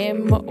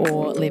DM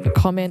or leave a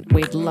comment.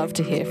 We'd love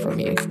to hear from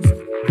you.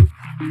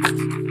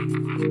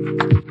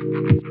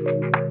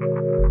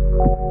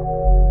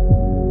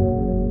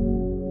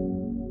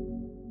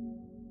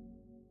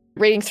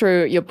 Reading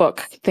through your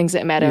book, Things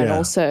That Matter, and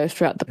also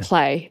throughout the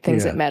play,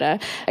 Things That Matter,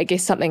 I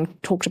guess something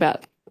talked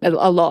about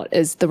a lot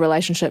is the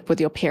relationship with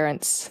your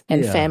parents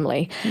and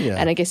family.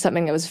 And I guess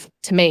something that was,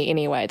 to me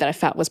anyway, that I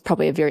felt was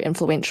probably very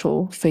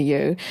influential for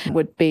you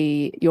would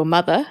be your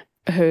mother,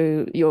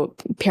 who your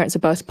parents are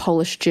both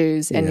Polish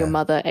Jews, and your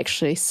mother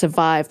actually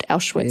survived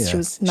Auschwitz. She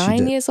was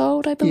 9 years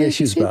old, I believe. Yeah,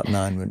 she was about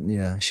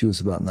 9. She was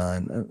about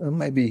 9.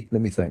 Maybe,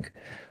 let me think,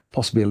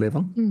 possibly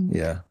 11.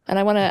 And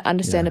I want to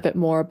understand a bit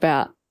more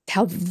about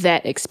how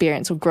that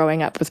experience, or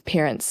growing up with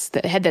parents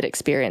that had that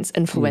experience,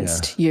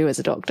 influenced you as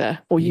a doctor,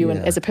 or you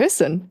as a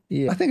person.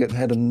 I think it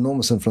had an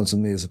enormous influence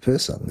on me as a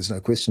person. There's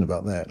no question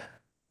about that.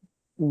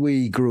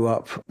 We grew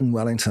up in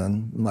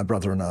Wellington, my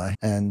brother and I,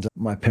 and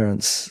my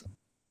parents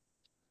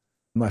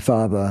My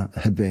father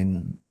had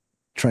been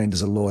trained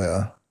as a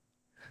lawyer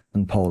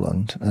in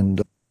Poland,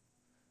 and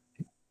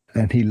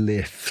he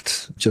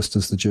left just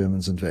as the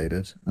Germans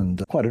invaded.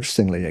 And quite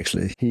interestingly,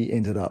 actually, he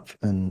ended up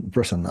in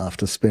Britain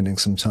after spending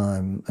some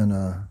time in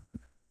a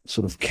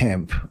sort of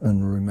camp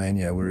in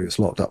Romania where he was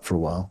locked up for a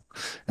while.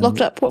 And Locked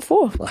up? What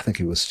for? I think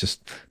he was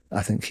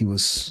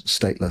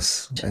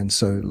stateless. And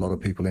so a lot of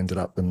people ended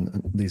up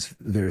in these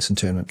various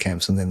internment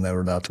camps, and then they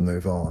were allowed to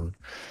move on.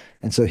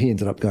 And so he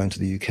ended up going to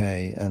the UK.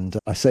 And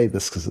I say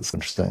this because it's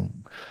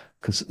interesting,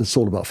 because it's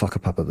all about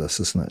whakapapa,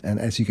 this, isn't it? And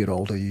as you get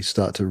older, you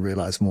start to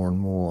realize more and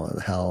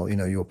more how,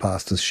 your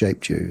past has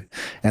shaped you,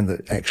 and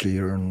that actually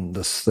you're in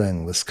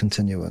this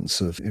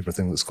continuance of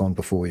everything that's gone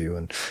before you,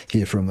 and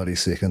here for a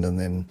millisecond, and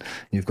then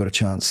you've got a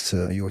chance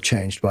you're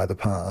changed by the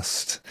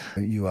past.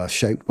 You are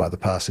shaped by the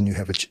past, and you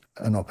have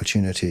an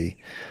opportunity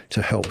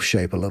to help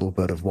shape a little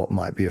bit of what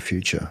might be a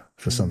future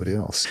for somebody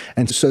else.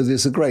 And so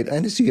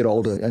and as you get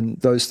older, and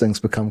those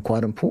things become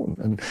quite important.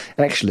 And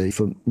actually,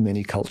 for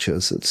many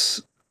cultures,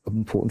 it's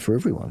important for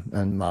everyone,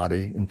 and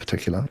Māori in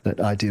particular.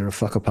 That idea of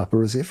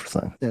whakapapa is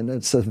everything. And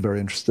it's a very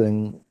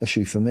interesting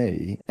issue for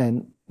me.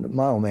 And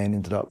my old man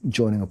ended up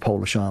joining a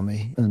Polish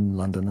army in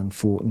London and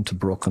fought in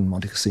Tobruk and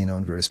Monte Cassino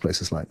and various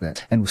places like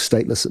that, and was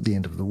stateless at the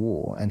end of the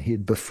war. And he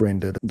had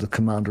befriended the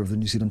commander of the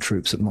New Zealand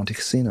troops at Monte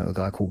Cassino, a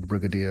guy called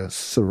Brigadier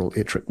Cyril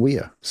Ettrick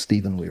Weir.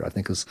 Stephen Weir, I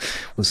think,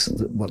 was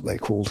what they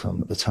called him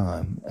at the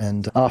time.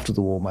 And after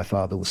the war, my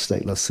father was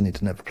stateless and he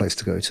didn't have a place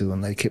to go to,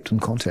 and they kept in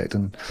contact.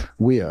 And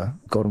Weir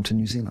got him to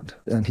New Zealand.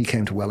 And he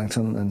came to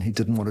Wellington, and he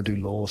didn't want to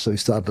do law, so he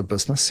started a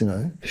business,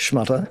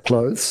 schmutter,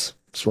 clothes.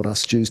 It's what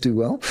us Jews do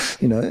well,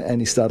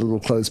 and he started a little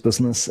clothes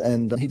business,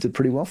 and he did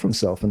pretty well for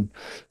himself. And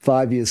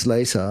 5 years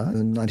later,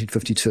 in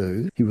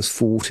 1952, he was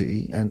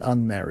 40 and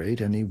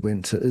unmarried, and he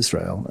went to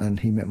Israel, and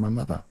he met my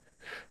mother,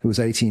 who was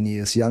 18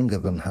 years younger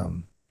than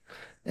him.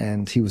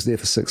 And he was there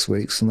for 6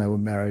 weeks, and they were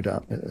married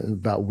up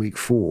about week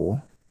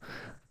 4.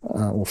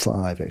 Or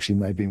 5, actually,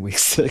 maybe week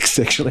 6,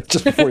 actually,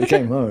 just before he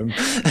came home.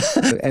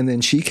 And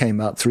then she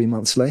came out 3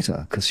 months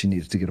later because she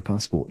needed to get a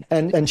passport.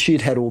 And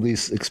she'd had all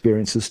these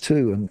experiences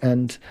too.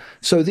 And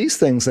so these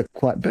things are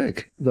quite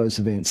big, those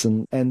events.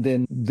 And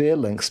then their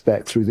links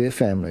back through their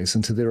families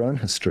into their own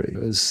history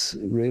is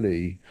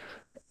really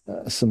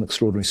some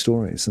extraordinary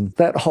stories. And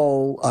that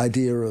whole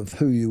idea of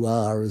who you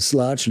are is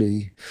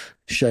largely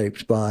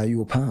shaped by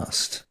your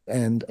past.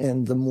 And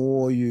the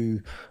more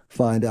you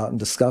find out and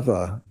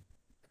discover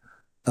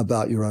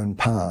about your own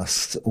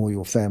past or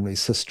your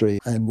family's history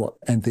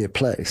and their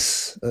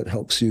place, it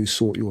helps you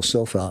sort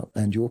yourself out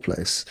and your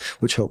place,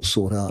 which helps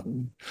sort out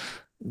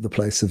the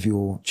place of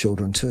your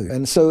children too.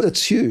 And so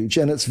it's huge,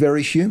 and it's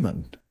very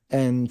human.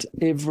 And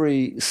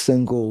every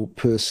single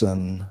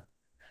person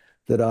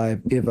that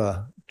I've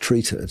ever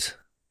treated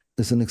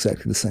is in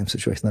exactly the same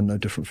situation. They're no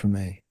different from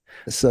me.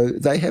 So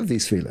they have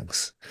these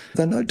feelings.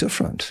 They're no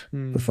different,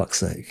 for fuck's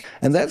sake.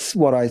 And that's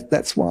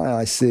why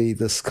I see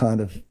this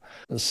kind of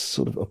this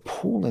sort of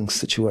appalling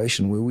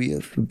situation where we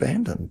have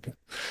abandoned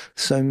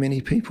so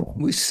many people.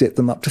 We set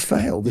them up to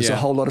fail. There's a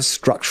whole lot of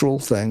structural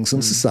things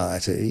in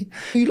society.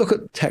 You look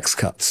at tax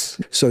cuts.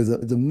 So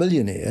the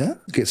millionaire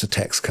gets a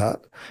tax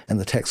cut, and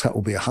the tax cut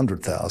will be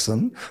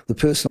 100,000. The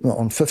person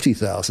on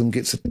 50,000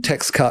 gets a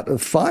tax cut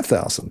of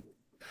 5,000.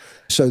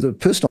 So the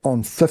person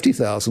on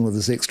 50,000 with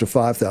his extra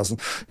 5,000,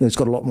 has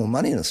got a lot more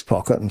money in his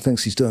pocket and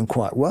thinks he's doing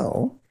quite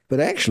well. But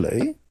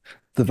actually,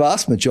 the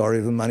vast majority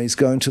of the money is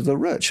going to the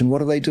rich. And what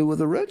do they do with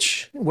the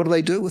rich? What do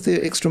they do with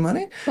their extra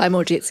money? Buy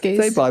more jet skis.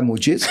 They buy more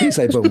jet skis,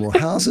 they buy more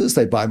houses,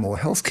 they buy more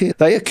healthcare.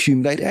 They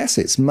accumulate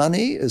assets.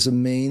 Money is a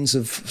means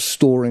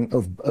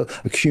of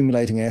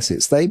accumulating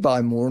assets. They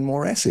buy more and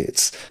more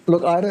assets.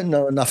 Look, I don't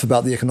know enough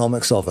about the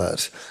economics of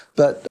it,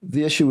 but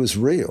the issue is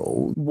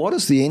real. What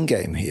is the end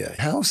game here?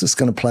 How is this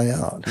going to play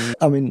out?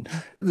 I mean,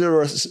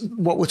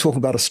 what we're talking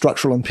about are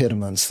structural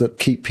impediments that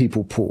keep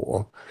people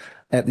poor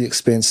at the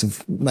expense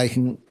of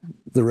making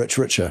the rich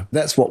richer.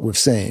 That's what we've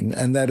seen,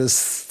 and that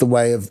is the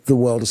way the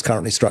world is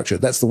currently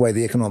structured. That's the way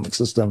the economic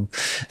system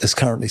is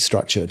currently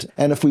structured.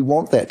 And if we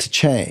want that to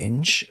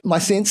change, my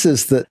sense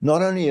is that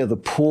not only are the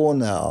poor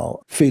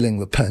now feeling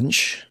the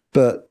pinch,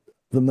 but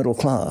the middle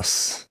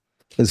class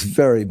is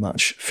very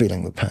much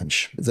feeling the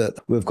pinch. That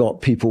we've got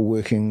people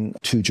working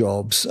 2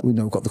 jobs.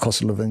 We've got the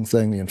cost of living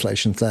thing, the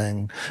inflation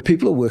thing.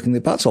 People are working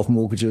their butts off.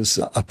 Mortgages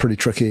are pretty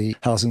tricky.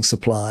 Housing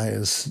supply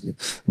is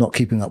not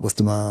keeping up with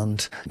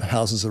demand.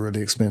 Houses are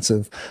really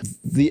expensive.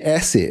 The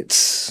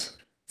assets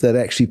that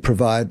actually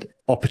provide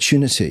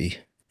opportunity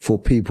for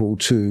people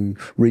to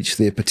reach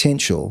their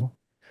potential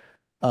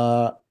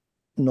are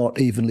not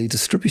evenly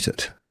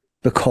distributed,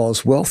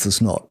 because wealth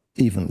is not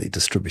evenly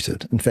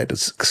distributed. In fact,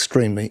 it's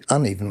extremely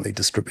unevenly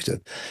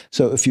distributed.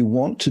 So if you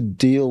want to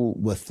deal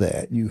with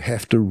that, you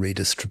have to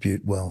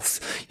redistribute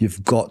wealth.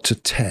 You've got to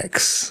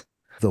tax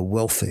the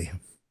wealthy.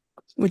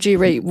 Would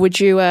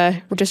you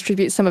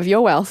redistribute some of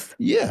your wealth?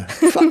 Yeah,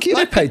 fuck yeah.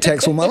 I paid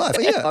tax all my life.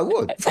 Yeah, I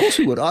would. Of course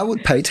we would. I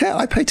would pay tax.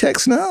 I pay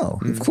tax now.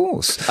 Of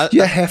course.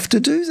 You have to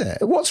do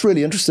that. What's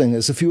really interesting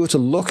is if you were to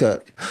look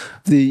at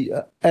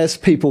as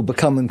people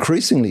become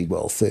increasingly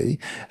wealthy,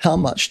 how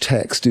much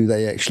tax do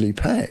they actually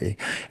pay?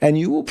 And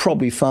you will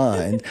probably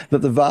find that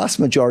the vast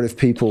majority of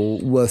people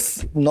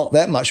with not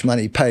that much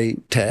money pay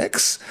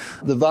tax.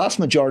 The vast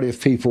majority of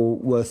people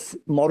with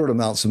moderate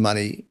amounts of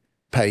money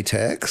pay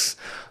tax.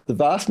 The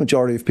vast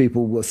majority of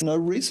people with no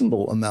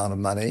reasonable amount of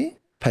money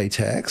pay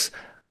tax.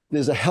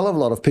 There's a hell of a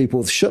lot of people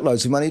with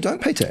shitloads of money who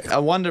don't pay tax. I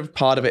wonder if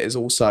part of it is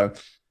also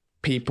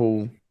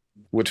people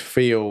would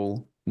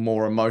feel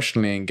more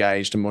emotionally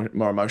engaged and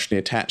more emotionally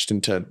attached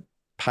into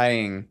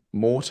paying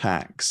more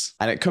tax.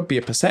 And it could be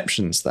a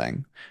perceptions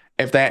thing.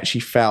 If they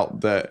actually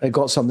felt that they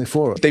got something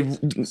for it,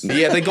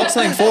 they got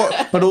something for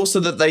it, but also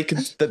that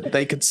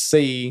they could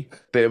see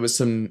there was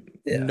some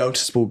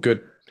noticeable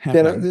good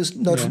happening. There's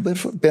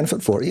notable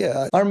benefit for it.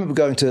 Yeah, I remember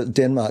going to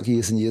Denmark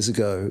years and years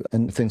ago,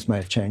 and things may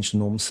have changed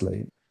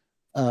enormously.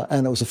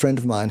 And there was a friend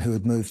of mine who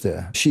had moved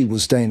there. She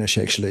was Danish,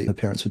 actually. Her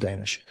parents were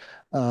Danish,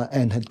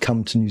 and had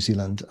come to New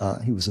Zealand.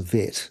 He was a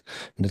vet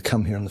and had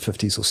come here in the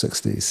 50s or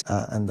 60s,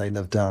 and they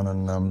lived down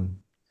in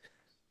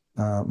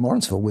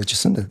Morrinsville, where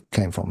Jacinda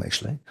came from,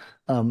 actually.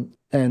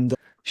 And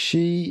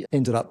she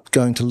ended up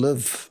going to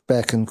live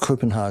back in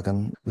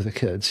Copenhagen with her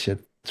kids. She had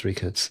 3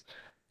 kids.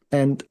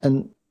 And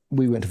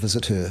we went to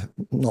visit her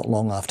not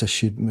long after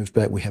she'd moved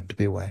back. We happened to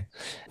be away.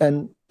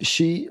 And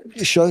she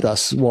showed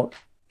us what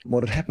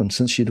had happened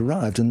since she'd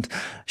arrived. And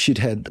she'd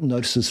had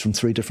notices from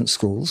 3 different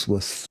schools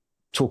with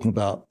talking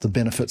about the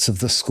benefits of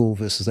this school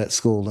versus that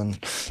school and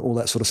all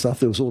that sort of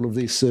stuff. There was all of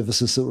these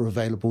services that were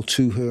available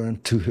to her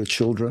and to her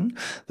children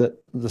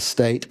that the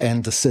state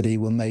and the city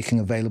were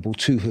making available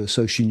to her,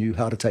 so she knew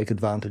how to take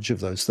advantage of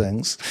those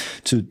things.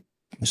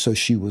 So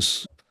she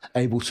was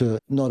able to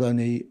not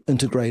only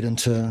integrate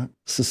into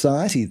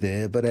society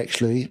there, but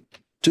actually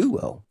do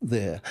well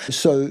there.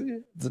 So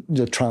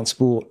the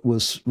transport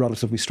was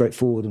relatively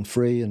straightforward and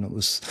free, and it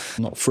was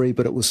not free,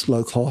 but it was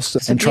low cost.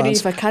 It's the beauty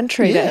of a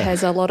country that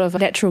has a lot of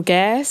natural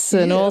gas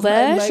and all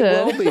that. It may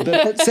well be,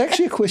 but it's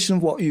actually a question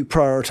of what you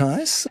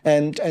prioritise.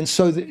 And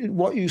so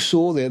what you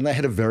saw there, and they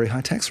had a very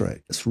high tax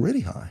rate. It's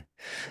really high.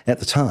 At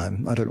the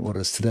time, I don't know what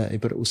it is today,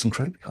 but it was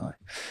incredibly high.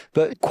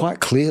 But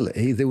quite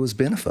clearly, there was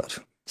benefit.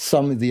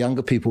 Some of the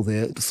younger people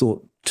there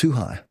thought too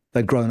high.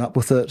 They'd grown up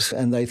with it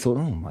and they thought,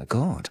 oh my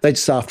God.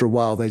 After a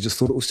while, they just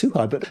thought it was too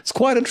high. But it's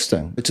quite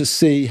interesting to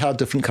see how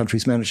different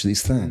countries manage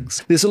these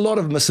things. There's a lot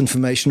of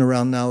misinformation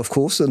around now, of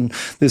course, and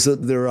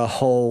there are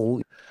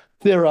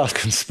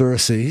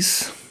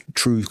conspiracies,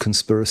 true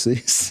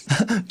conspiracies,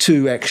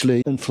 to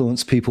actually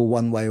influence people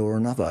one way or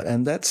another.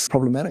 And that's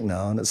problematic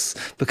now, and it's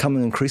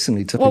becoming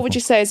increasingly typical. What would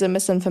you say is the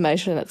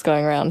misinformation that's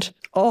going around?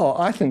 Oh,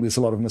 I think there's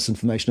a lot of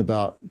misinformation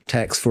about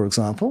tax, for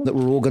example, that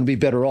we're all going to be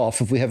better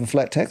off if we have a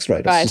flat tax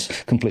rate. It's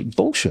just complete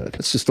bullshit.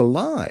 It's just a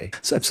lie.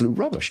 It's absolute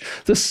rubbish.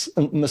 This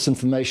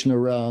misinformation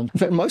around, in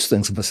fact, most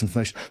things are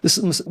misinformation.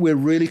 We're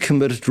really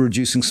committed to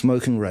reducing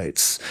smoking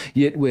rates,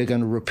 yet we're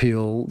going to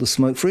repeal the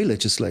smoke-free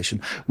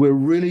legislation. We're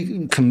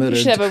really committed.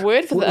 You should have a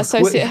word for the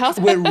associate health.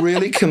 We're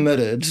really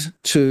committed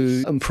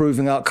to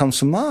improving outcomes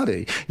for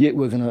Māori, yet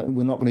we're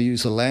not going to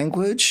use the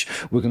language.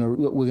 We're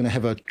going to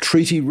have a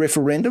treaty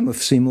referendum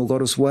if Seymour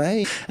got his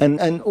way,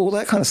 and all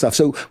that kind of stuff.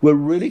 So we're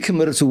really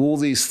committed to all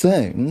these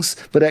things,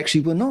 but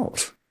actually we're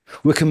not.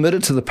 We're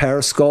committed to the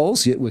Paris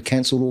goals, yet we've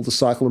cancelled all the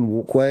cycle and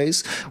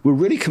walkways. We're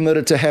really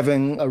committed to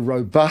having a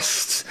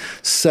robust,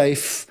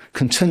 safe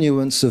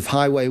continuance of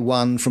Highway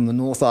 1 from the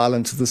North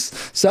Island to the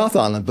South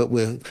Island, but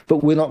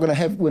we're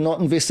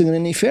not investing in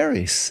any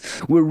ferries.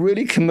 We're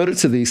really committed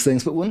to these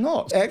things, but we're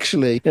not.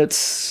 Actually,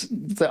 it's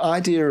the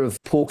idea of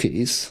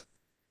porkies,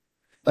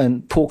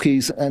 and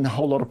a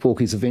whole lot of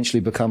porkies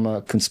eventually become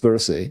a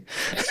conspiracy.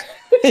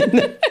 A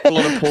whole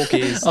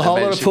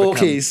lot of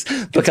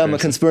porkies become a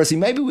conspiracy.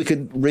 Maybe we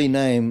could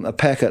rename a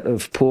packet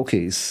of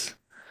porkies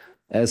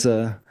as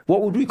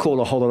what would we call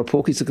a whole lot of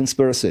porkies? A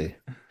conspiracy.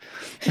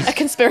 A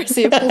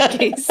conspiracy of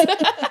porkies.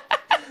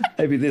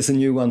 Maybe there's a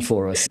new one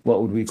for us.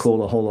 What would we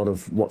call a whole lot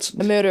of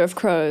A murder of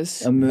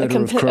crows. A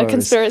murder of crows. A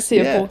conspiracy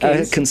of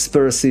porkies. A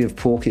conspiracy of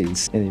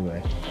porkies.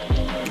 Anyway.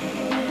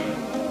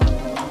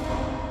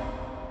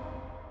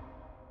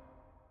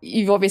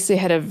 You've obviously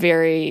had a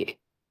very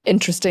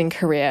interesting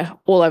career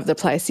all over the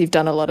place. You've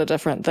done a lot of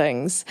different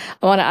things.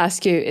 I want to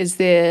ask you,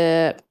 do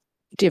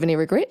you have any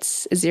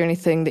regrets? Is there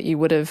anything that you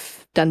would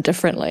have done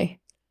differently?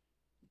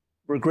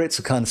 Regret's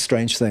a kind of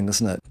strange thing,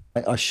 isn't it?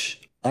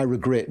 I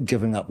regret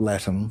giving up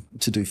Latin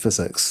to do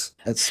physics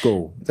at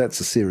school. That's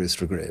a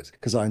serious regret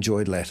because I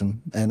enjoyed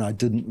Latin and I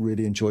didn't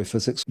really enjoy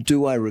physics.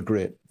 Do I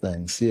regret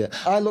things? Yeah.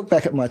 I look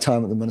back at my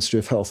time at the Ministry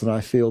of Health and I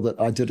feel that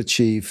I did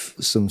achieve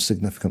some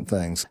significant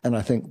things. And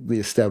I think the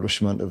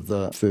establishment of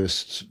the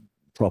first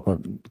proper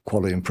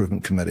Quality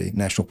Improvement Committee,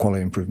 National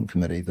Quality Improvement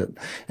Committee,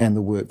 and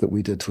the work that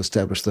we did to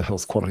establish the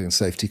Health Quality and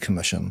Safety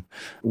Commission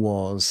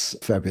was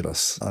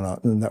fabulous.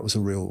 And that was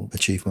a real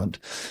achievement.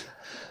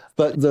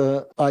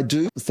 But I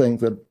do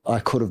think that I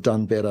could have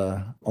done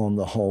better on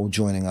the whole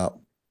joining up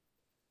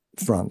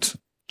front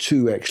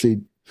to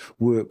actually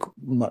work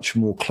much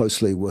more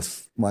closely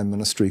with my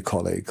ministry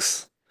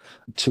colleagues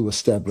to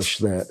establish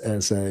that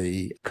as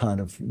a kind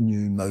of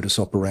new modus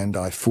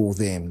operandi for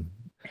them.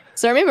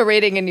 So I remember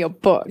reading in your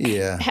book,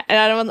 Yeah.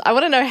 and I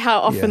want to know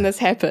how often Yeah. this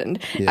happened.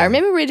 Yeah. I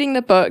remember reading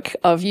the book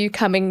of you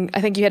coming, I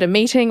think you had a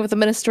meeting with the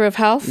Minister of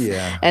Health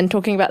Yeah. and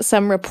talking about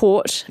some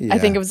report. I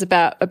think Yeah. it was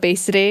about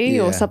obesity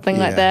or Yeah. something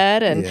like Yeah.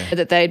 that, and Yeah.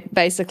 that they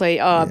basically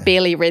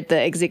barely read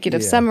the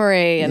executive Yeah.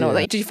 summary and all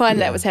Yeah. that. Did you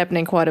find that Yeah. was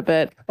happening quite a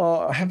bit?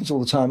 Oh, it happens all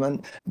the time.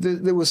 And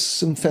there was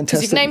some Because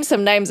fantastic... you've named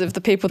some names of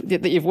the people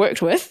that you've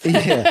worked with.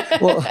 Yeah.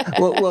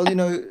 Well,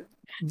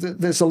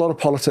 there's a lot of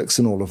politics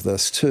in all of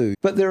this too.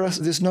 But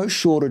there's no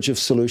shortage of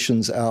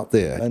solutions out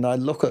there. And I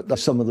look at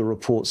some of the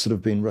reports that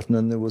have been written,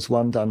 and there was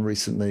one done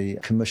recently,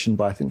 commissioned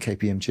by, I think,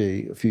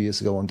 KPMG a few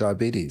years ago on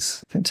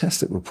diabetes.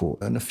 Fantastic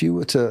report. And if you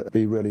were to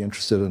be really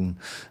interested in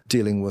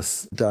dealing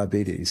with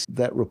diabetes,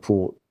 that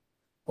report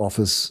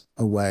offers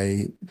a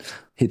way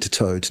head to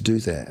toe to do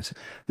that.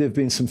 There have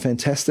been some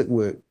fantastic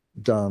work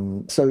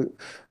done. So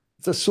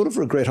the sort of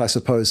regret, I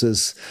suppose,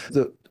 is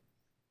that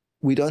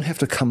we don't have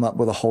to come up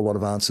with a whole lot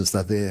of answers.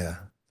 They're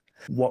there.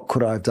 What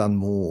could I have done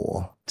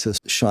more to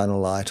shine a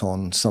light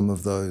on some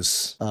of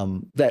those,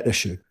 that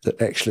issue,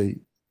 that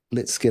actually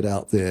let's get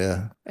out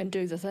there And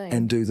do the thing.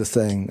 and do the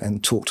thing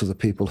and talk to the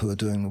people who are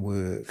doing the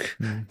work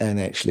and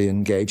actually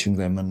engaging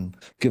them and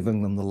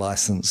giving them the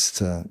license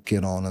to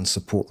get on and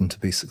support them to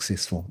be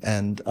successful.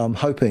 And I'm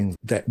hoping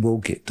that will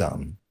get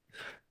done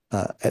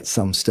at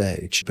some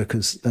stage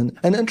because, and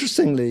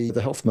interestingly,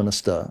 the health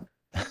minister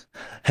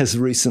has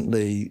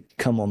recently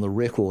come on the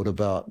record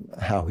about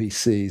how he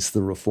sees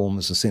the reform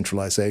as a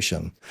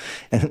centralisation,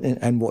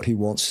 and what he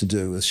wants to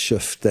do is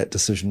shift that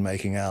decision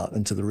making out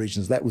into the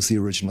regions. That was the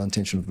original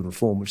intention of the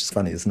reform, which is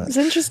funny, isn't it? It's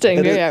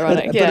interesting, very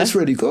ironic. But Yeah. it's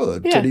really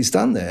good Yeah. that he's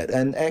done that.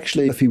 And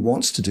actually, if he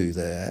wants to do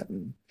that,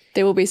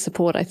 There will be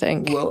support, I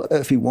think. well,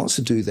 if he wants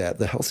to do that,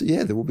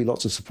 there will be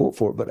lots of support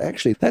for it. But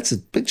actually, that's a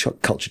big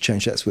culture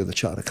change. That's where the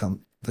charter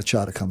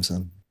comes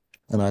in.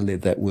 And I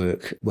led that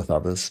work with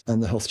others.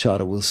 And the Health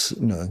Charter was,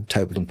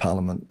 tabled in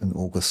Parliament in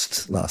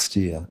August last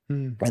year.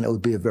 And it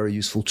would be a very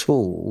useful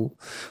tool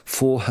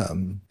for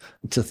him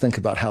to think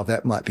about how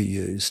that might be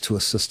used to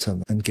assist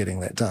him in getting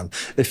that done,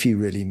 if he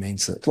really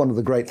means it. One of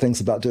the great things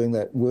about doing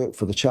that work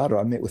for the Charter,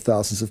 I met with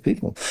thousands of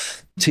people,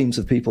 teams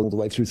of people, all the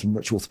way through from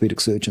rich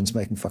orthopedic surgeons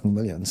making fucking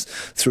millions,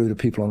 through to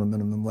people on a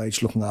minimum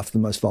wage looking after the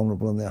most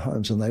vulnerable in their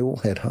homes. And they all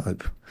had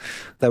hope.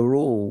 They were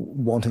all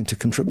wanting to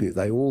contribute.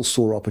 They all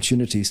saw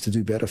opportunities to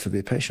do better for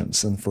their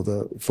patients and for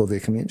their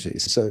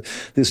communities. So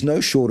there's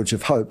no shortage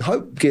of hope.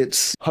 Hope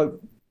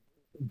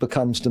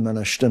becomes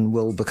diminished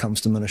and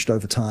becomes diminished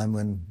over time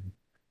when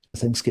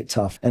things get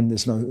tough and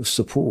there's no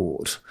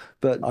support.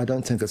 But I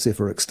don't think it's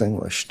ever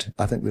extinguished.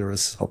 I think there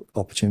is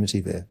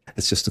opportunity there.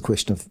 It's just a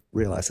question of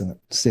realizing it,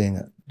 seeing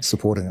it,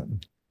 supporting it.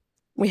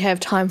 We have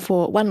time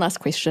for one last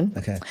question.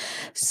 Okay.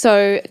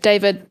 So,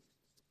 David,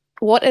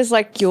 what is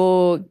like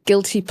your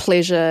guilty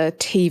pleasure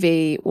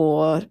TV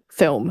or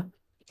film?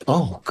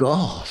 Oh,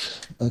 God.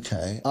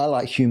 Okay. I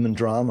like human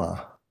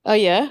drama. Oh,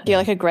 yeah? You're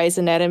like a Grey's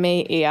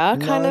Anatomy ER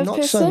kind of not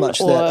person? so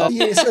much or... that. Oh,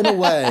 yes, in a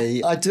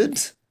way. I did.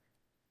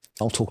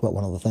 I'll talk about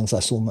one of the things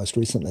I saw most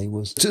recently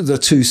was the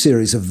 2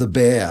 series of The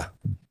Bear.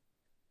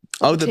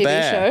 Oh, The TV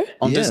Bear show?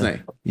 on Yeah.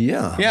 Disney.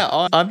 Yeah.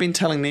 Yeah, I've been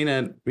telling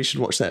Nina we should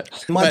watch that.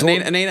 My But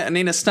daughter-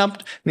 Nina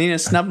snubbed me.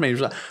 She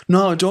was like,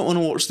 "No, I don't want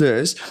to watch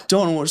this. Don't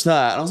want to watch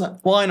that." And I was like,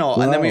 "Why not?"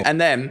 Wow. And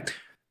then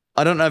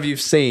I don't know if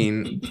you've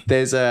seen.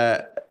 There's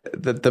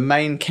the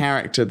main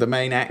character, the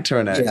main actor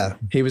in it. Yeah.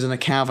 He was in a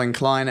Calvin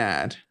Klein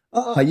ad.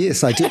 Oh,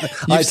 yes, I did.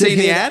 You've seen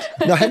the ad?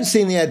 No, I haven't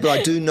seen the ad, but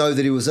I do know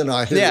that he was in it.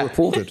 I heard Yeah. it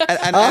reported.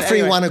 And After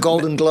anyway, he won a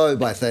Golden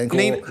Globe, I think, or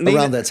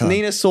around that time.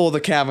 Nina saw the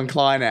Calvin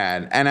Klein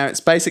ad, and it's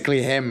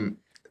basically him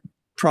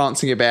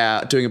prancing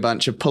about, doing a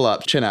bunch of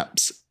pull-ups,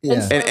 chin-ups,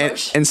 Yeah.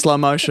 in slow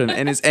motion,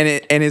 in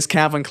his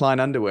Calvin Klein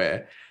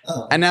underwear.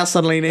 And now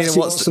suddenly Nina She wants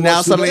wants to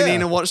watch The Bear.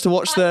 Nina wants to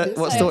watch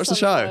the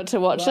show. To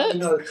watch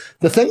it?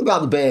 The thing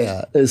about The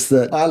Bear is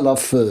that I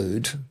love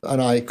food and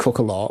I cook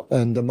a lot.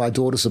 And my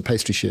daughter's a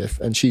pastry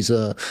chef, and she's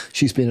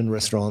been in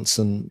restaurants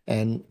and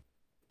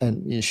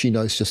she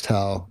knows just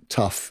how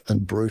tough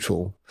and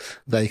brutal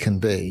they can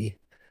be.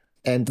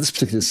 And this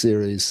particular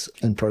series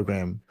and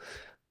program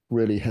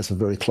really has a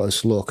very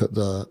close look at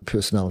the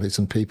personalities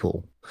and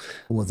people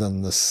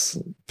within this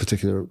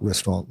particular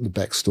restaurant, the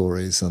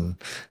backstories and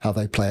how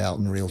they play out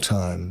in real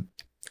time.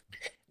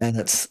 And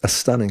it's a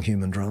stunning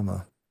human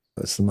drama.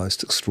 It's the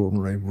most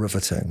extraordinary,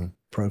 riveting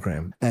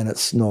program. And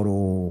it's not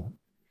all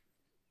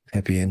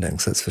happy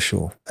endings, that's for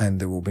sure. And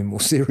there will be more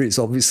series,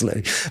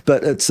 obviously.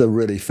 But it's a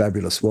really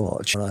fabulous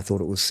watch. And I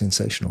thought it was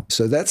sensational.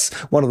 So that's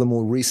one of the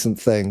more recent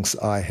things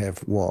I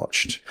have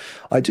watched.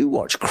 I do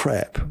watch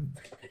crap.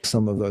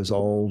 Some of those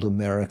old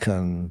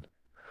American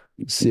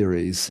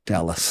series,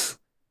 Dallas,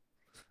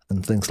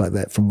 and things like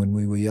that from when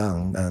we were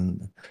young.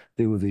 And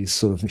there were these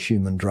sort of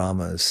human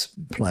dramas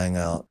playing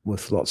out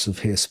with lots of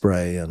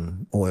hairspray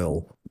and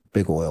oil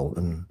big oil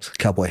and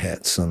cowboy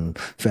hats and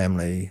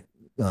family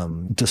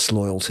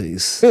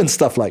disloyalties and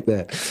stuff like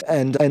that.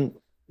 And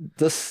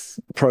this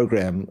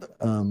program,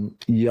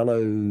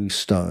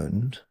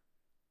 Yellowstone,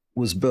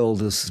 was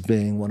billed as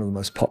being one of the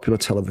most popular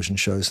television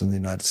shows in the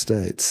United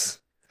States.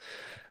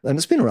 And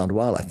it's been around a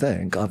while, I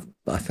think. I'm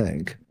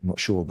not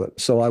sure. But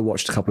so I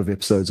watched a couple of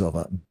episodes of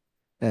it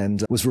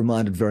and was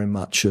reminded very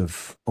much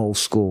of old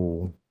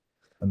school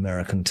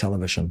American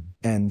television.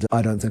 And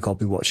I don't think I'll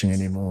be watching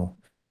anymore.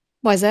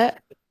 Why is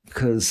that?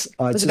 Because It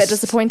was a bit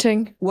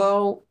disappointing.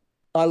 Well,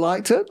 I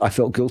liked it. I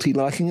felt guilty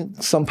liking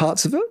some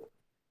parts of it.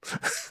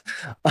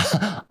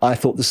 I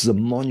thought this is a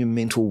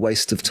monumental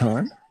waste of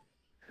time.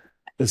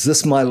 Is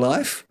this my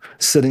life?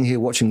 Sitting here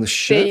watching this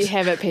shit? There you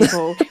have it,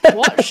 people.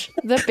 Watch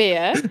The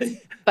Bear,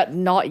 but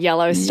not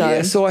Yellowstone.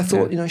 Yeah, so I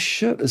thought,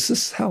 shit, is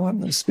this how I'm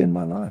going to spend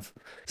my life?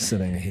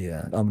 Sitting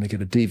here. I'm going to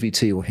get a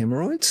DVT or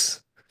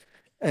hemorrhoids,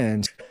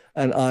 and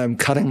I'm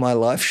cutting my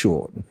life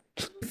short.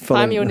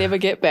 Time you'll never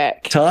get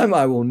back. Time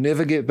I will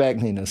never get back,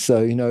 Nina.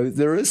 So,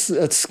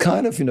 it's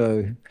kind of,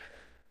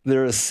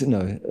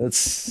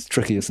 it's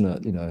tricky, isn't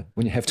it?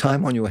 When you have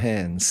time on your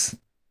hands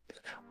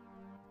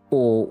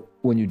or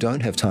when you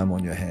don't have time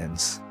on your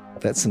hands.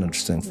 That's an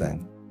interesting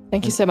thing.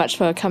 Thank you so much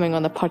for coming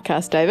on the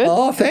podcast, David.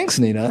 Oh, thanks,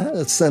 Nina.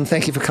 And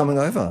thank you for coming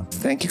over.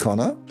 Thank you,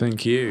 Connor.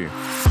 Thank you.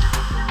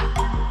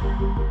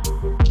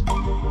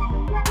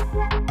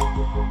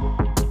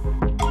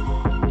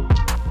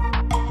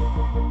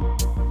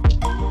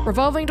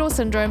 Revolving Door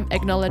Syndrome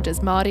acknowledges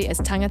Māori as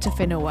tangata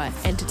whenua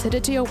and Te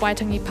Tiriti o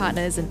Waitangi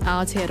partners in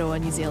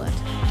Aotearoa, New Zealand.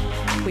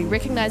 We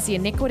recognise the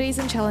inequities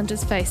and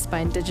challenges faced by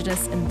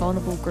Indigenous and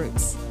vulnerable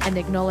groups and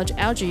acknowledge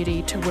our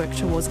duty to work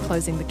towards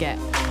closing the gap.